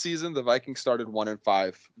 Last season, the Vikings started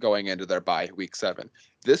 1-5 going into their bye week 7.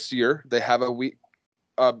 This year, they have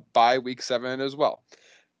a bye week 7 as well.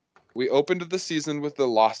 We opened the season with the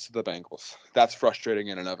loss to the Bengals. That's frustrating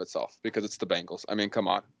in and of itself because it's the Bengals. I mean, come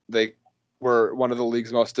on. They were one of the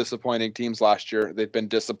league's most disappointing teams last year. They've been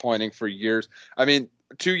disappointing for years. I mean,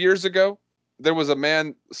 2 years ago, there was a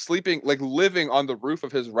man living on the roof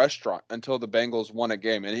of his restaurant until the Bengals won a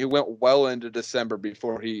game. And he went well into December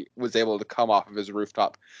before he was able to come off of his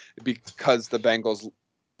rooftop because the Bengals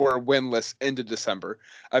were winless into December.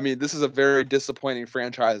 I mean, this is a very disappointing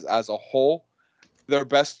franchise as a whole. Their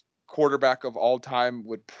best quarterback of all time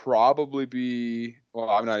would probably be, well,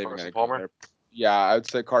 I'm not even going to go there. Yeah, I would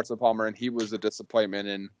say Carson Palmer, and he was a disappointment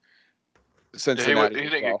in Cincinnati. He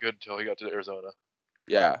didn't get good until he got to Arizona.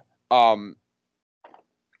 Yeah.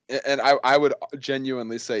 And I would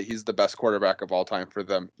genuinely say he's the best quarterback of all time for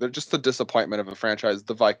them. They're just a disappointment of a franchise.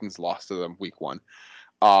 The Vikings lost to them week 1.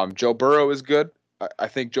 Joe Burrow is good. I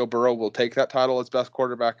think Joe Burrow will take that title as best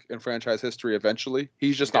quarterback in franchise history eventually.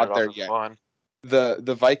 He's just not there yet.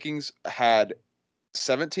 The Vikings had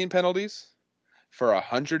 17 penalties for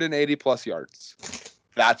 180 plus yards.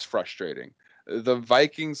 That's frustrating. The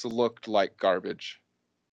Vikings looked like garbage.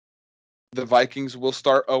 The Vikings will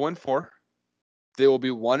start 0-4. They will be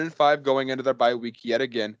 1-5 going into their bye week yet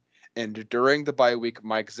again. And during the bye week,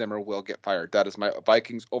 Mike Zimmer will get fired. That is my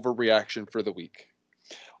Vikings overreaction for the week.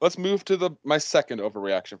 Let's move to my second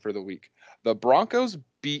overreaction for the week. The Broncos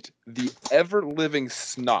beat the ever-living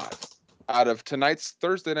snot out of tonight's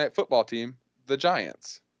Thursday night football team, the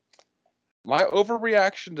Giants. My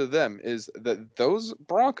overreaction to them is that those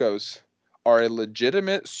Broncos are a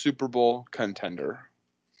legitimate Super Bowl contender.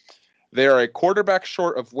 They are a quarterback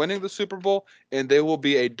short of winning the Super Bowl, and they will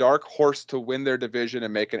be a dark horse to win their division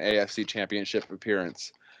and make an AFC championship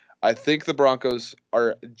appearance. I think the Broncos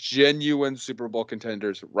are genuine Super Bowl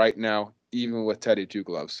contenders right now, even with Teddy Two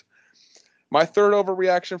Gloves. My third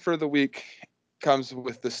overreaction for the week comes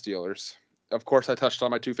with the Steelers. Of course, I touched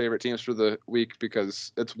on my two favorite teams for the week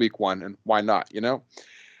because it's week one, and why not, you know?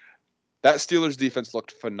 That Steelers defense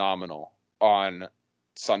looked phenomenal on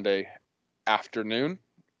Sunday afternoon.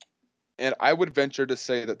 And I would venture to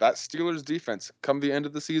say that Steelers defense, come the end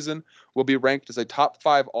of the season, will be ranked as a top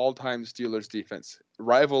 5 all-time Steelers defense,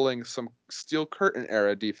 rivaling some Steel Curtain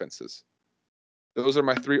era defenses. Those are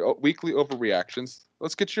my 3 weekly overreactions.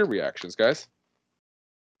 Let's get your reactions, guys.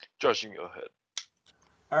 Josh, you can go ahead.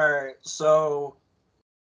 All right, so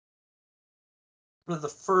for the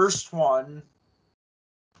first one,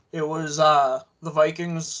 it was the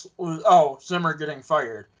Vikings. Zimmer getting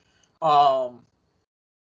fired.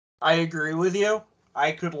 I agree with you.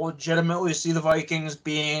 I could legitimately see the Vikings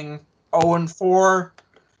being 0-4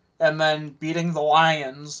 and then beating the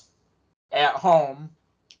Lions at home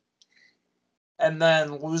and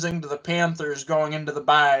then losing to the Panthers going into the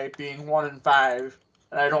bye being 1-5.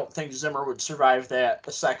 And I don't think Zimmer would survive that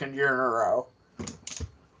a second year in a row.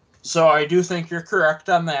 So I do think you're correct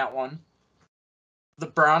on that one. The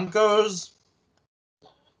Broncos,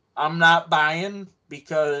 I'm not buying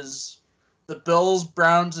because the Bills,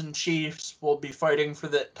 Browns, and Chiefs will be fighting for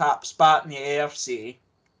the top spot in the AFC.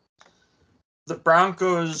 The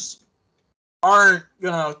Broncos aren't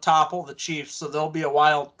going to topple the Chiefs, so they'll be a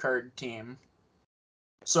wild card team.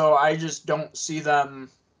 So I just don't see them.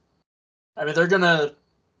 I mean, they're going to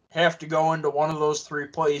have to go into one of those 3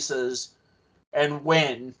 places and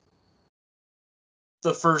win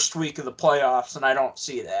the first week of the playoffs, and I don't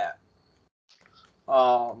see that.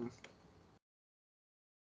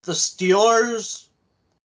 The Steelers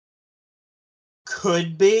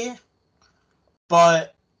could be,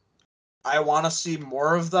 but I want to see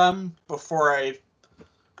more of them before I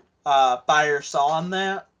buy or sell on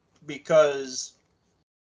that, because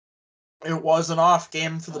it was an off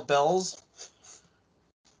game for the Bills,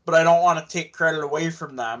 but I don't want to take credit away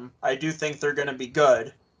from them. I do think they're going to be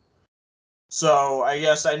good. So I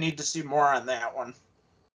guess I need to see more on that one.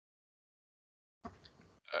 All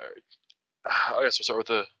right. I guess we'll start with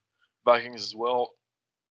the Vikings as well.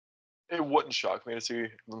 It wouldn't shock me to see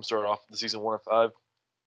them start off the season 1-5.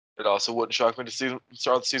 It also wouldn't shock me to see them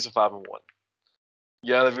start off the season 5-1.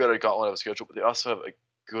 Yeah, they've got a gauntlet of a schedule, but they also have a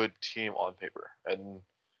good team on paper. And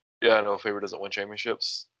yeah, I know Faber doesn't win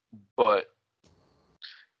championships, but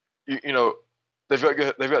you know they've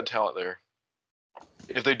got talent there.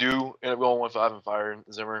 If they do end up going 1-5 and firing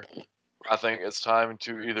Zimmer, I think it's time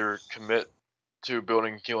to either commit to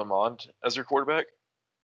building Keelan Mond as your quarterback,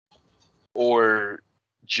 or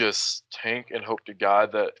just tank and hope to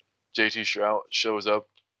God that JT Stroud shows up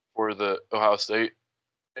for the Ohio State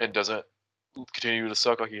and doesn't continue to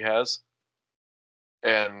suck like he has,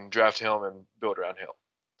 and draft him and build around him.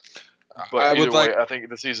 But either way, I think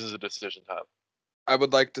the season's a decision time. I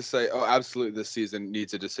would like to say, absolutely, this season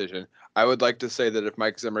needs a decision. I would like to say that if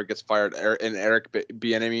Mike Zimmer gets fired and Eric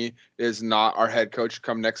Bieniemy is not our head coach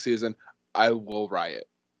come next season, I will riot.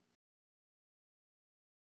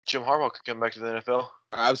 Jim Harbaugh could come back to the NFL.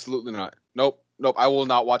 Absolutely not. Nope. I will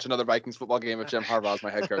not watch another Vikings football game if Jim Harbaugh is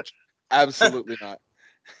my head coach. Absolutely not.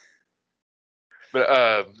 But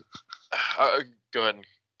I'll go ahead and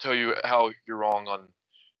tell you how you're wrong on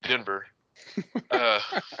Denver.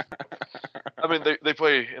 I mean, they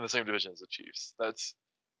play in the same division as the Chiefs.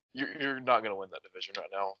 You're not going to win that division right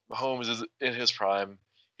now. Mahomes is in his prime.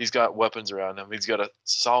 He's got weapons around him. He's got a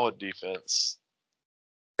solid defense.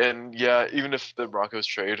 And yeah, even if the Broncos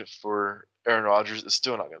trade for Aaron Rodgers, it's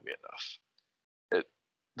still not going to be enough.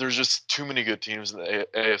 There's just too many good teams in the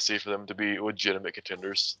AFC for them to be legitimate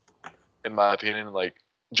contenders, in my opinion. Like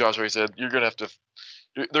Josh already said, they're going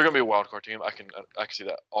to be a wild card team. I can see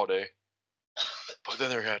that all day. But then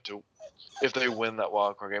they're going to have to, if they win that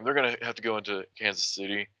wild card game, they're going to have to go into Kansas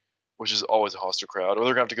City, which is always a hostile crowd, or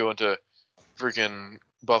they're going to have to go into freaking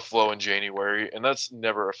Buffalo in January, and that's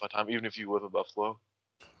never a fun time, even if you live in Buffalo.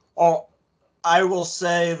 Oh, I will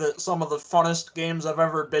say that some of the funnest games I've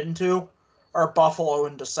ever been to are Buffalo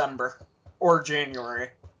in December. or January.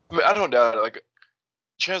 I mean, I don't doubt it. Like,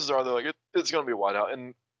 chances are they're like it's gonna be a whiteout,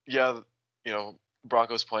 and yeah,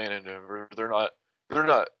 Broncos playing in Denver, they're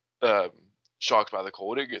not shocked by the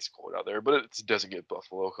cold. It gets cold out there, but it doesn't get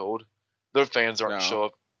Buffalo cold. The fans show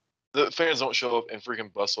up. The fans don't show up in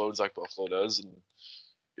freaking busloads like Buffalo does, and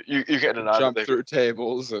you can't deny jump that through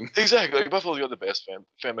tables and exactly. Like, Buffalo's got the best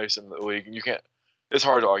fan base in the league, and you can't. It's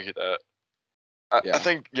hard to argue that. I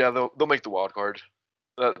think they'll make the wild card.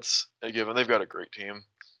 That's a given. They've got a great team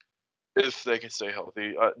if they can stay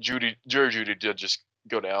healthy. Jerry Jeudy did just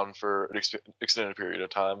go down for an extended period of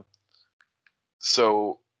time,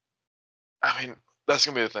 so I mean that's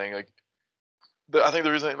gonna be the thing. Like, I think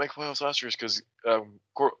the reason they make playoffs last year is because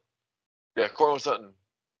Cortland Sutton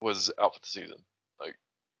was out for the season. Like,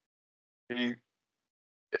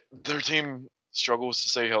 their team struggles to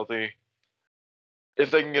stay healthy. If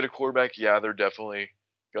they can get a quarterback, they're definitely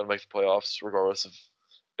gonna make the playoffs, regardless of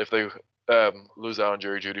if they lose out on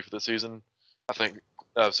Jerry Jeudy for the season. I think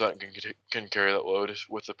Sutton can carry that load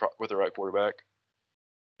with the right quarterback.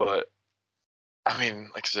 But I mean,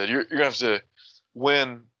 like I said, you're gonna have to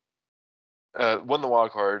win the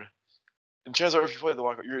wild card. And chances are, if you play the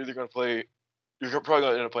wild card, you're probably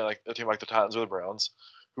gonna end up playing like a team like the Titans or the Browns,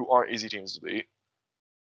 who aren't easy teams to beat.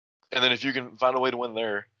 And then if you can find a way to win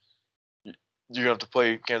there, you're gonna have to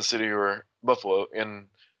play Kansas City or Buffalo in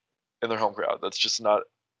their home crowd. That's not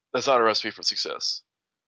a recipe for success.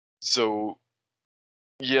 So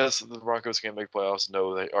yes, the Broncos can make playoffs.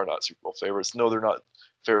 No, they are not Super Bowl favorites. No, they're not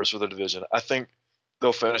favorites for the division. I think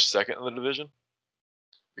they'll finish second in the division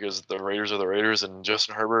because the Raiders are the Raiders, and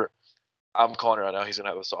Justin Herbert, I'm calling it right now, he's gonna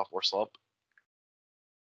have a sophomore slump.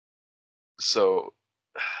 So,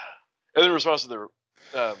 and in response to the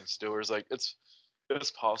Steelers, like it's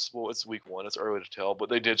possible. It's week 1. It's early to tell, but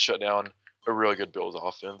they did shut down a really good Bills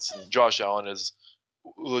offense. And Josh Allen is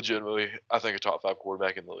legitimately, I think, a top 5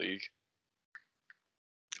 quarterback in the league.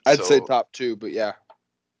 I'd say top 2, but yeah,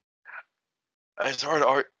 it's hard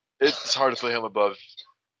to put him above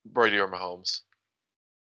Brady or Mahomes.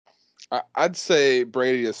 I'd say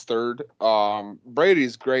Brady is third.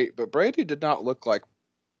 Brady's great, but Brady did not look like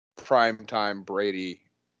primetime Brady.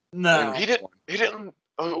 No, he didn't.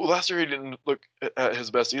 Last year he didn't look at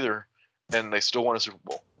his best either, and they still won a Super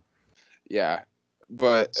Bowl. Yeah,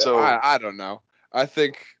 but so I don't know. I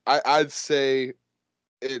think I'd say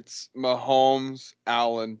it's Mahomes,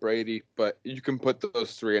 Allen, Brady, but you can put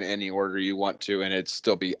those 3 in any order you want to, and it'd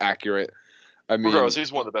still be accurate. I mean, regardless,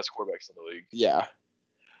 he's one of the best quarterbacks in the league. Yeah.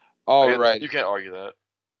 All right. You can't argue that.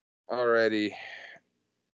 Alrighty.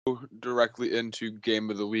 Directly into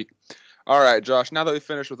game of the week. All right, Josh. Now that we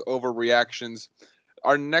finished with overreactions,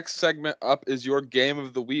 our next segment up is your game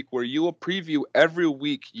of the week, where you will preview every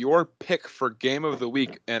week your pick for game of the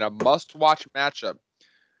week and a must-watch matchup.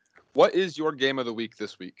 What is your game of the week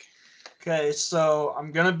this week? Okay, so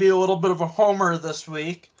I'm going to be a little bit of a homer this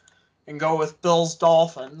week and go with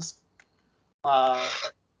Bills-Dolphins.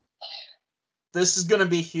 This is going to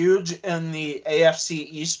be huge in the AFC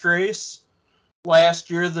East race. Last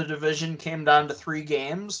year, the division came down to 3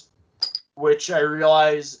 games, which I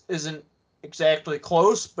realize isn't exactly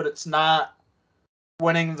close, but it's not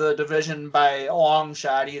winning the division by a long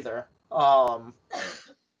shot either.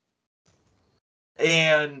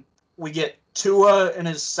 And we get Tua in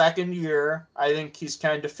his second year. I think he's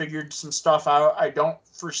kind of figured some stuff out. I don't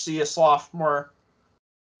foresee a sophomore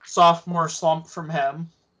slump from him.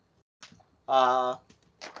 I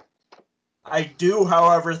do,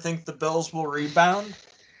 however, think the Bills will rebound.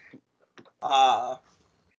 I'm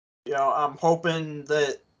hoping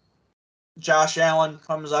that Josh Allen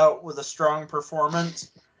comes out with a strong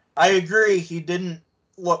performance. I agree he didn't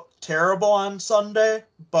look terrible on Sunday,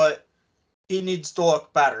 but he needs to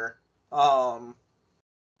look better. So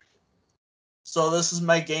this is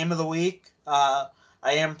my game of the week. I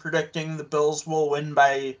am predicting the Bills will win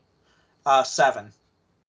by 7.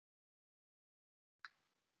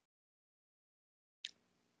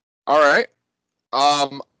 All right.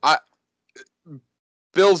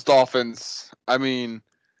 Bills Dolphins. I mean,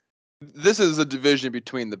 this is a division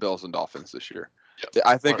between the Bills and Dolphins this year. Yep,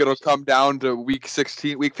 I think 100%. It'll come down to week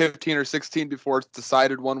 15 or 16 before it's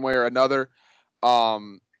decided one way or another.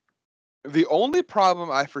 The only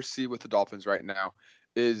problem I foresee with the Dolphins right now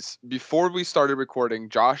is before we started recording,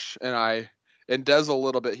 Josh and I, and Des a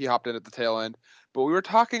little bit, he hopped in at the tail end, but we were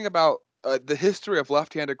talking about the history of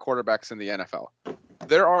left-handed quarterbacks in the NFL.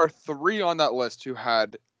 There are 3 on that list who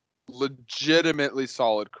had legitimately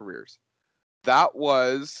solid careers. That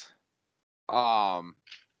was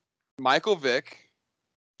Michael Vick.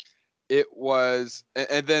 It was,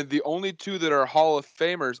 and then the only 2 that are Hall of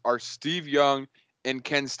Famers are Steve Young and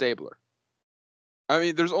Ken Stabler. I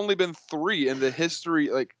mean, there's only been 3 in the history.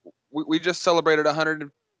 Like we just celebrated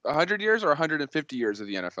 100 years or 150 years of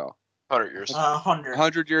the NFL. 100 years. 100.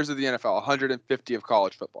 100 years of the NFL, 150 of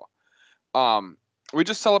college football. We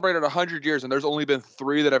just celebrated 100 years, and there's only been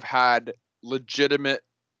 3 that have had legitimate,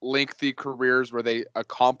 lengthy careers where they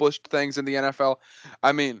accomplished things in the NFL.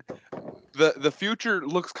 I mean, the future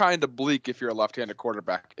looks kind of bleak if you're a left-handed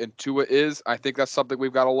quarterback, and Tua is. I think that's something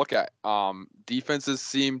we've got to look at. Defenses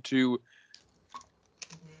seem to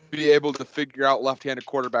be able to figure out left-handed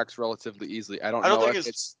quarterbacks relatively easily. I don't know think if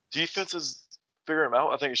it's defenses figuring them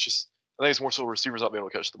out. I think it's more so receivers not being able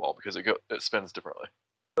to catch the ball because it spins differently.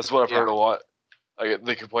 That's what I've heard a lot.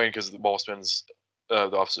 They complain because the ball spins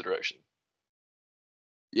the opposite direction.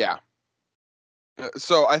 Yeah.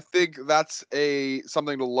 So I think that's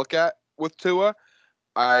something to look at with Tua.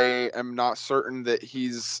 I am not certain that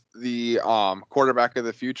he's the quarterback of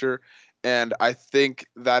the future. And I think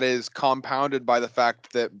that is compounded by the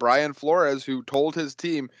fact that Brian Flores, who told his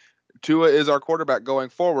team Tua is our quarterback going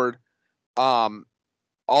forward,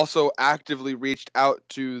 also actively reached out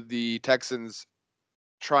to the Texans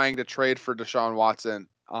trying to trade for Deshaun Watson.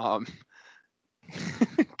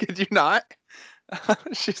 Could you not?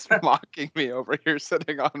 She's mocking me over here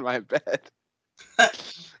sitting on my bed.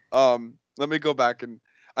 Let me go back, and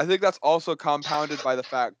I think that's also compounded by the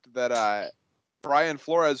fact that Brian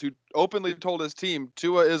Flores, who openly told his team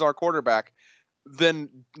Tua is our quarterback, then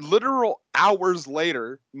literal hours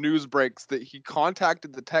later, news breaks that he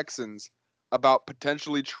contacted the Texans about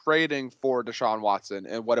potentially trading for Deshaun Watson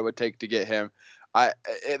and what it would take to get him.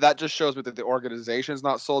 That just shows me that the organization's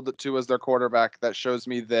not sold that Tua is their quarterback. That shows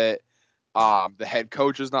me that the head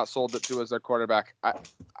coach is not sold that Tua is their quarterback.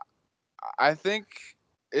 I think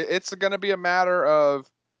it's going to be a matter of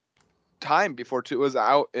time before Tua's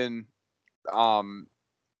out in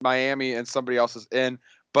Miami and somebody else is in.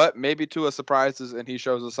 But maybe Tua surprises and he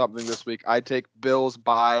shows us something this week. I take Bills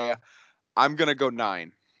by. I'm going to go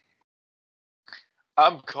 9.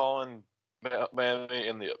 I'm calling Miami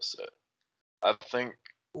in the upset. I think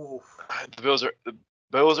the Bills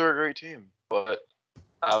are a great team, but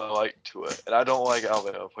I like Tua, and I don't like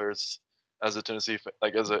Alabama players as a Tennessee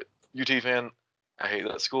as a UT fan. I hate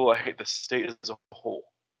that school. I hate the state as a whole.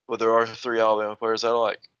 But there are 3 Alabama players I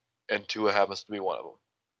like, and Tua happens to be one of them.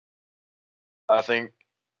 I think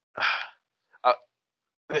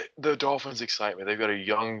the Dolphins excite me. They've got a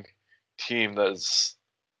young team that's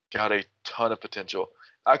got a ton of potential.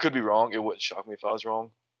 I could be wrong. It wouldn't shock me if I was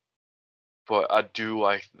wrong. But I do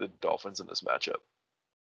like the Dolphins in this matchup.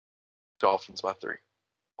 Dolphins by 3.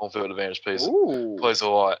 Home field advantage plays a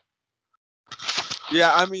lot.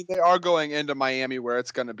 Yeah, I mean, they are going into Miami where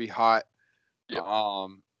it's going to be hot. Yep.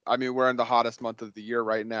 I mean, we're in the hottest month of the year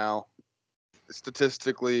right now.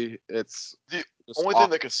 Statistically, it's the only thing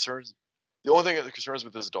that concerns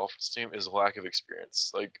with this Dolphins team is lack of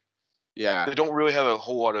experience. They don't really have a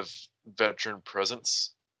whole lot of veteran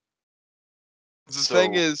presence. The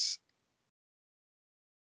thing is,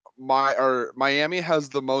 Miami has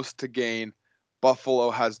the most to gain. Buffalo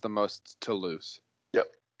has the most to lose. Yep.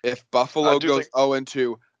 If Buffalo goes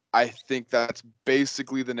 0-2, I think that's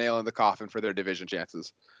basically the nail in the coffin for their division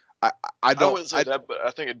chances. I wouldn't say that, but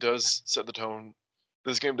I think it does set the tone.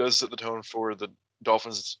 This game does set the tone for the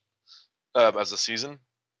Dolphins as a season,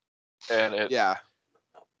 and it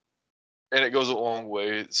goes a long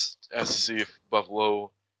way as to see if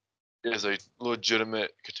Buffalo is a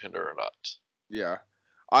legitimate contender or not. Yeah,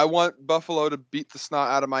 I want Buffalo to beat the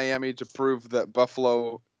snot out of Miami to prove that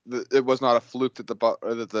it was not a fluke that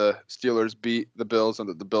the Steelers beat the Bills and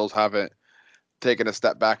that the Bills haven't taken a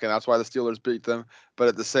step back, and that's why the Steelers beat them. But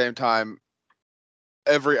at the same time,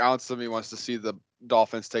 every ounce of me wants to see the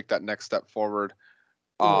Dolphins take that next step forward.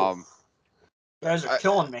 You guys are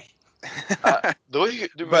killing me. But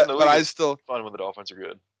I still fun when the Dolphins are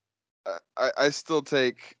good. I still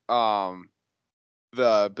take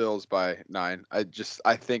the Bills by 9.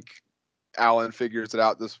 I think Allen figures it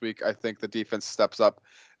out this week. I think the defense steps up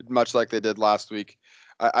much like they did last week.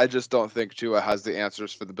 I just don't think Tua has the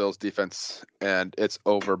answers for the Bills defense, and it's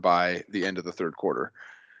over by the end of the third quarter.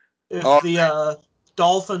 If the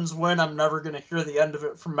Dolphins win, I'm never going to hear the end of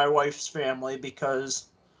it from my wife's family because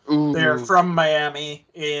they're from Miami,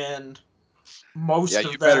 and most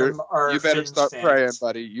of them are. You better start fans. praying,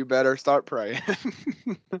 buddy. You better start praying.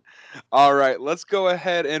 All right, let's go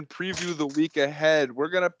ahead and preview the week ahead. We're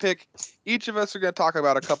going to pick, each of us are going to talk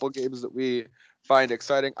about a couple games that we find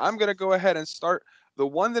exciting. I'm going to go ahead and start. The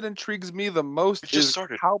one that intrigues me the most is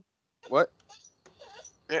how. What?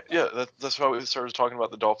 Yeah, that's why we started talking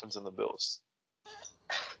about the Dolphins and the Bills.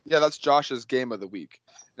 Yeah, that's Josh's game of the week.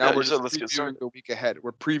 Now Yeah, we're you said just let's get started. previewing the week ahead.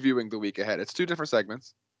 We're previewing the week ahead. It's two different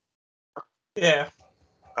segments. Yeah.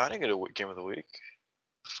 I didn't get a game of the week.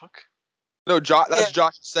 Fuck. No, that's Yeah.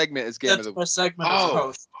 Josh's segment is game of That's the my week. segment as a Oh.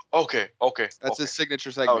 host. Okay. That's his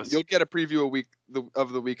signature segment. was- You'll get a preview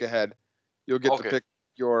of the week ahead. You'll get to Okay. pick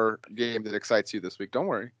your game that excites you this week. Don't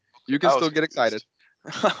worry. You can I was still get excited.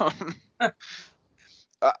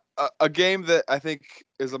 A game that I think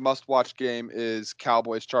is a must-watch game is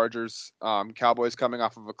Cowboys-Chargers. Cowboys coming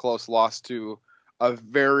off of a close loss to a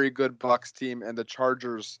very good Bucs team, and the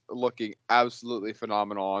Chargers looking absolutely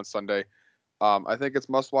phenomenal on Sunday. I think it's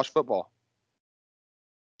must-watch football.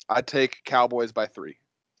 I'd take Cowboys by 3.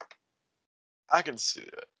 I can see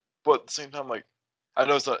that, but at the same time, like, I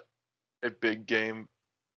know it's not a big game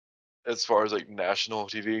as far as like national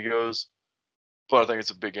TV goes, but I think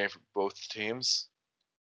it's a big game for both teams.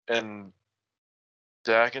 And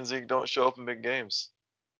Dak and Zeke don't show up in big games.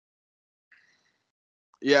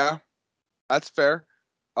 Yeah, that's fair.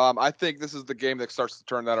 I think this is the game that starts to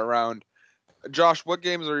turn that around. Josh, what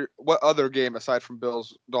other game aside from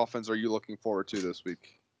Bills Dolphins are you looking forward to this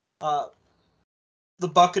week? The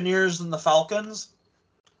Buccaneers and the Falcons.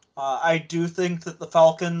 I do think that the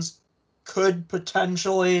Falcons could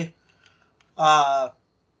potentially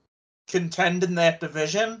contend in that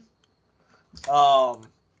division.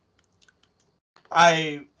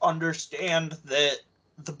 I understand that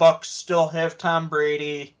the Bucs still have Tom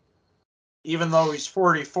Brady, even though he's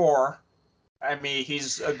 44. I mean,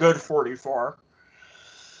 he's a good 44.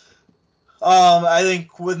 I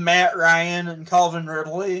think with Matt Ryan and Calvin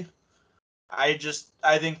Ridley, I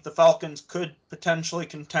think the Falcons could potentially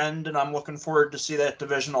contend, and I'm looking forward to see that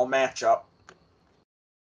divisional matchup.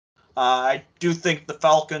 I do think the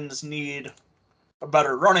Falcons need a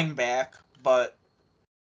better running back, but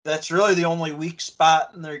that's really the only weak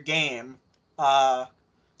spot in their game.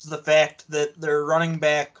 Is the fact that their running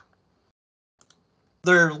back,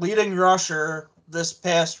 their leading rusher this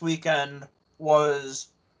past weekend was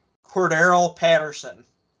Cordero Patterson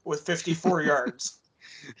with 54 yards.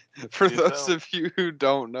 For You those know. of you who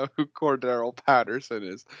don't know who Cordero Patterson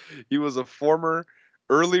is, he was a former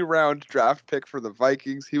early round draft pick for the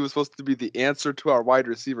Vikings. He was supposed to be the answer to our wide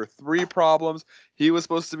receiver 3 problems. He was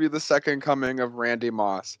supposed to be the second coming of Randy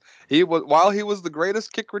Moss. While he was the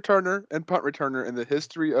greatest kick returner and punt returner in the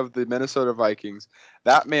history of the Minnesota Vikings,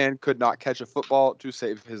 that man could not catch a football to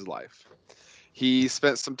save his life. He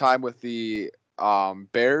spent some time with the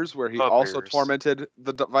Bears, where he also Bears. tormented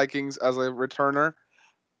the Vikings as a returner.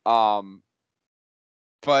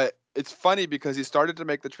 But it's funny because he started to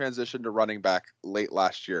make the transition to running back late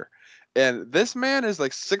last year. And this man is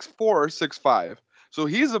like 6'4 or 6'5. So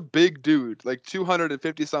he's a big dude, like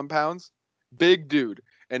 250 some pounds. Big dude.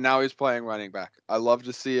 And now he's playing running back. I love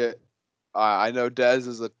to see it. I know Dez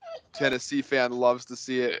is a Tennessee fan, loves to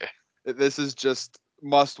see it. This is just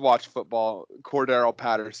must watch football. Cordero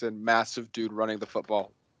Patterson, massive dude running the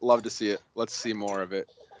football. Love to see it. Let's see more of it.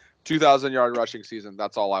 2,000-yard rushing season.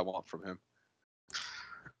 That's all I want from him.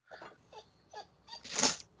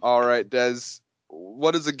 All right, Des.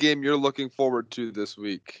 What is a game you're looking forward to this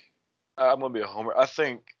week? I'm gonna be a homer. I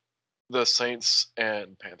think the Saints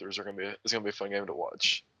and Panthers it's gonna be a fun game to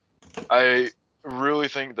watch. I really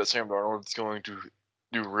think that Sam Darnold is going to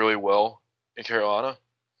do really well in Carolina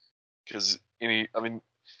because he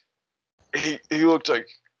looked like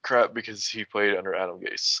crap because he played under Adam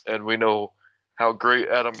Gase, and we know how great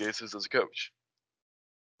Adam Gase is as a coach.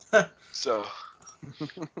 So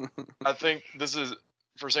I think this is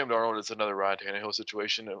for Sam Darnold. It's another Ryan Tannehill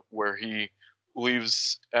situation where he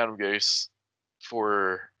leaves Adam Gase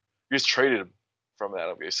he gets traded from the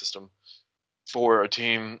Adam Gase system for a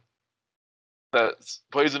team that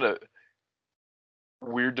plays in a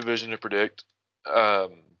weird division to predict,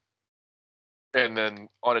 and then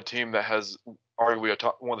on a team that has arguably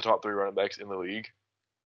one of the top 3 running backs in the league.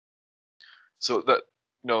 So that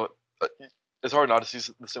it's hard not to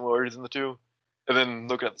see the similarities in the two. And then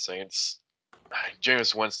looking at the Saints,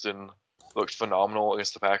 Jameis Winston looked phenomenal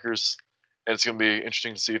against the Packers, and it's going to be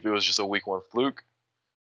interesting to see if it was just a week 1 fluke,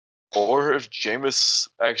 or if Jameis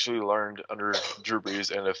actually learned under Drew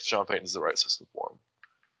Brees, and if Sean Payton is the right system for him.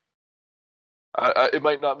 It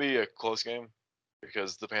might not be a close game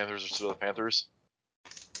because the Panthers are still the Panthers,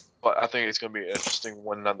 but I think it's going to be an interesting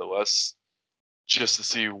one nonetheless, just to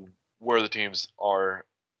see where the teams are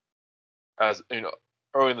as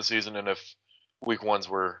early in the season, and if week 1s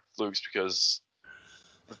were flukes because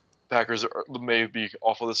the Packers may be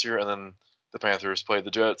awful this year, and then the Panthers played the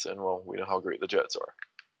Jets, and well, we know how great the Jets are.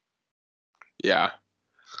 Yeah.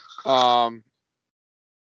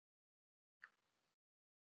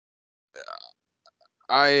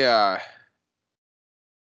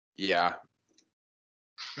 Yeah.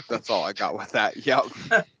 That's all I got with that. Yep.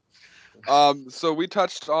 So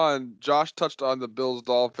Josh touched on the Bills,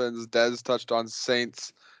 Dolphins, Dez touched on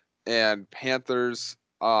Saints and Panthers.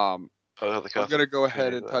 I'm The Catholic gonna go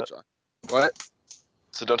ahead community and that. touch on what?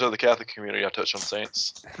 So don't tell the Catholic community I touched on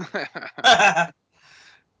Saints.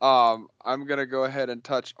 I'm gonna go ahead and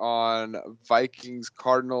touch on Vikings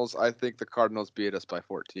Cardinals. I think the Cardinals beat us by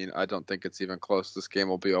 14. I don't think it's even close. This game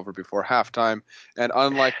will be over before halftime. And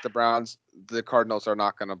unlike the Browns, the Cardinals are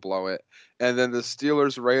not gonna blow it. And then the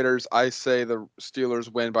Steelers Raiders, I say the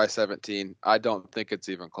Steelers win by 17. I don't think it's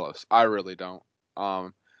even close. I really don't.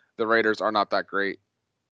 The Raiders are not that great.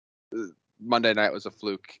 Monday night was a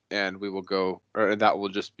fluke, and that will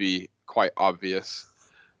just be quite obvious.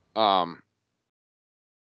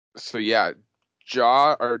 So yeah,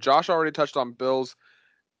 Josh already touched on Bills.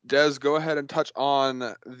 Des, go ahead and touch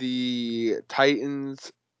on the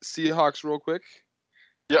Titans Seahawks real quick.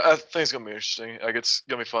 Yeah, I think it's gonna be interesting. Like it's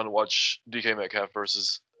gonna be fun to watch DK Metcalf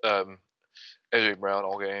versus AJ Brown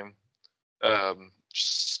all game.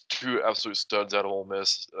 Just two absolute studs out of Ole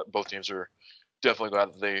Miss. Both teams are definitely glad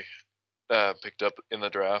that they picked up in the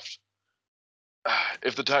draft.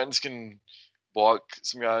 If the Titans can block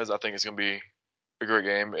some guys, I think it's gonna be a great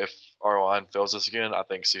game. If our line fails us again, I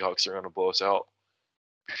think Seahawks are gonna blow us out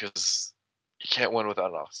because you can't win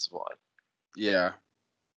without an offensive line. Yeah.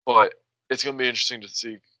 But it's gonna be interesting to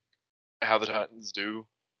see how the Titans do,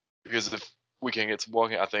 because if we can get some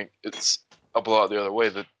blocking, I think it's a blowout the other way.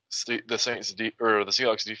 The Saints or the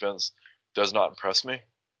Seahawks defense does not impress me.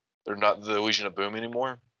 They're not the Legion of Boom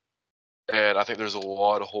anymore, and I think there's a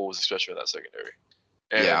lot of holes, especially in that secondary.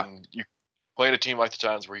 And you playing a team like the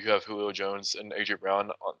Titans where you have Julio Jones and AJ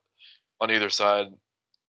Brown on either side,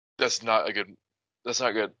 that's not good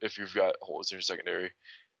if you've got holes in your secondary.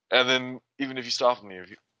 And then even if you stop them,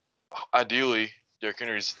 ideally Derrick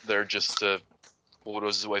Henry's there just to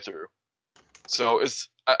bulldoze his way through. So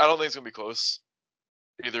I don't think it's gonna be close.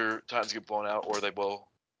 Either Titans get blown out or they blow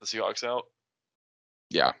the Seahawks out.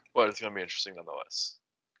 Yeah. But it's gonna be interesting nonetheless.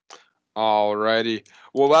 Alrighty.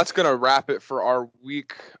 Well, that's gonna wrap it for our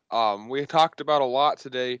week. We talked about a lot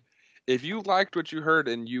today. If you liked what you heard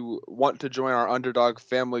and you want to join our Underdog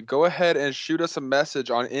family, go ahead and shoot us a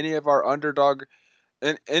message on any of our Underdog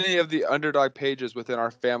and any of the Underdog pages within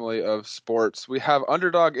our family of sports. We have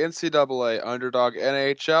Underdog NCAA, Underdog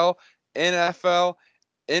NHL, NFL,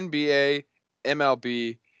 NBA,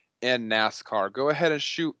 MLB, and NASCAR. Go ahead and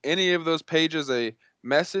shoot any of those pages a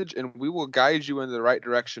message, and we will guide you in the right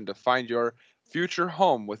direction to find your future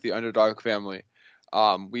home with the Underdog family.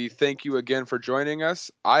 We thank you again for joining us.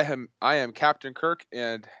 I am Captain Kirk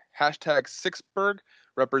and hashtag Sixburgh,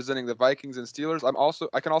 representing the Vikings and Steelers.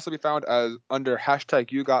 I can also be found as under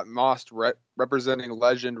hashtag You Got Mossed, representing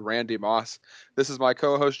legend Randy Moss. This is my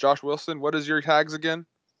co-host Josh Wilson. What is your tags again?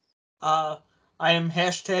 I am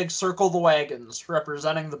hashtag Circle the Wagons,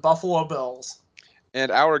 representing the Buffalo Bills.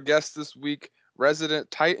 And our guest this week, resident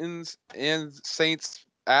Titans and Saints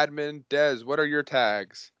admin Dez. What are your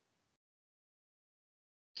tags?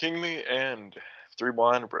 King Me and 3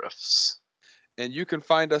 Blind Breaths. And you can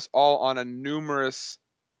find us all on a numerous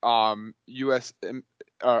US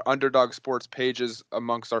Underdog Sports pages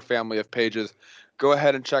amongst our family of pages. Go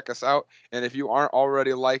ahead and check us out. And if you don't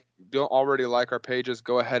already like our pages,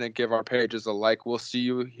 go ahead and give our pages a like. We'll see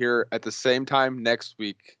you here at the same time next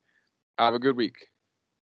week. Have a good week.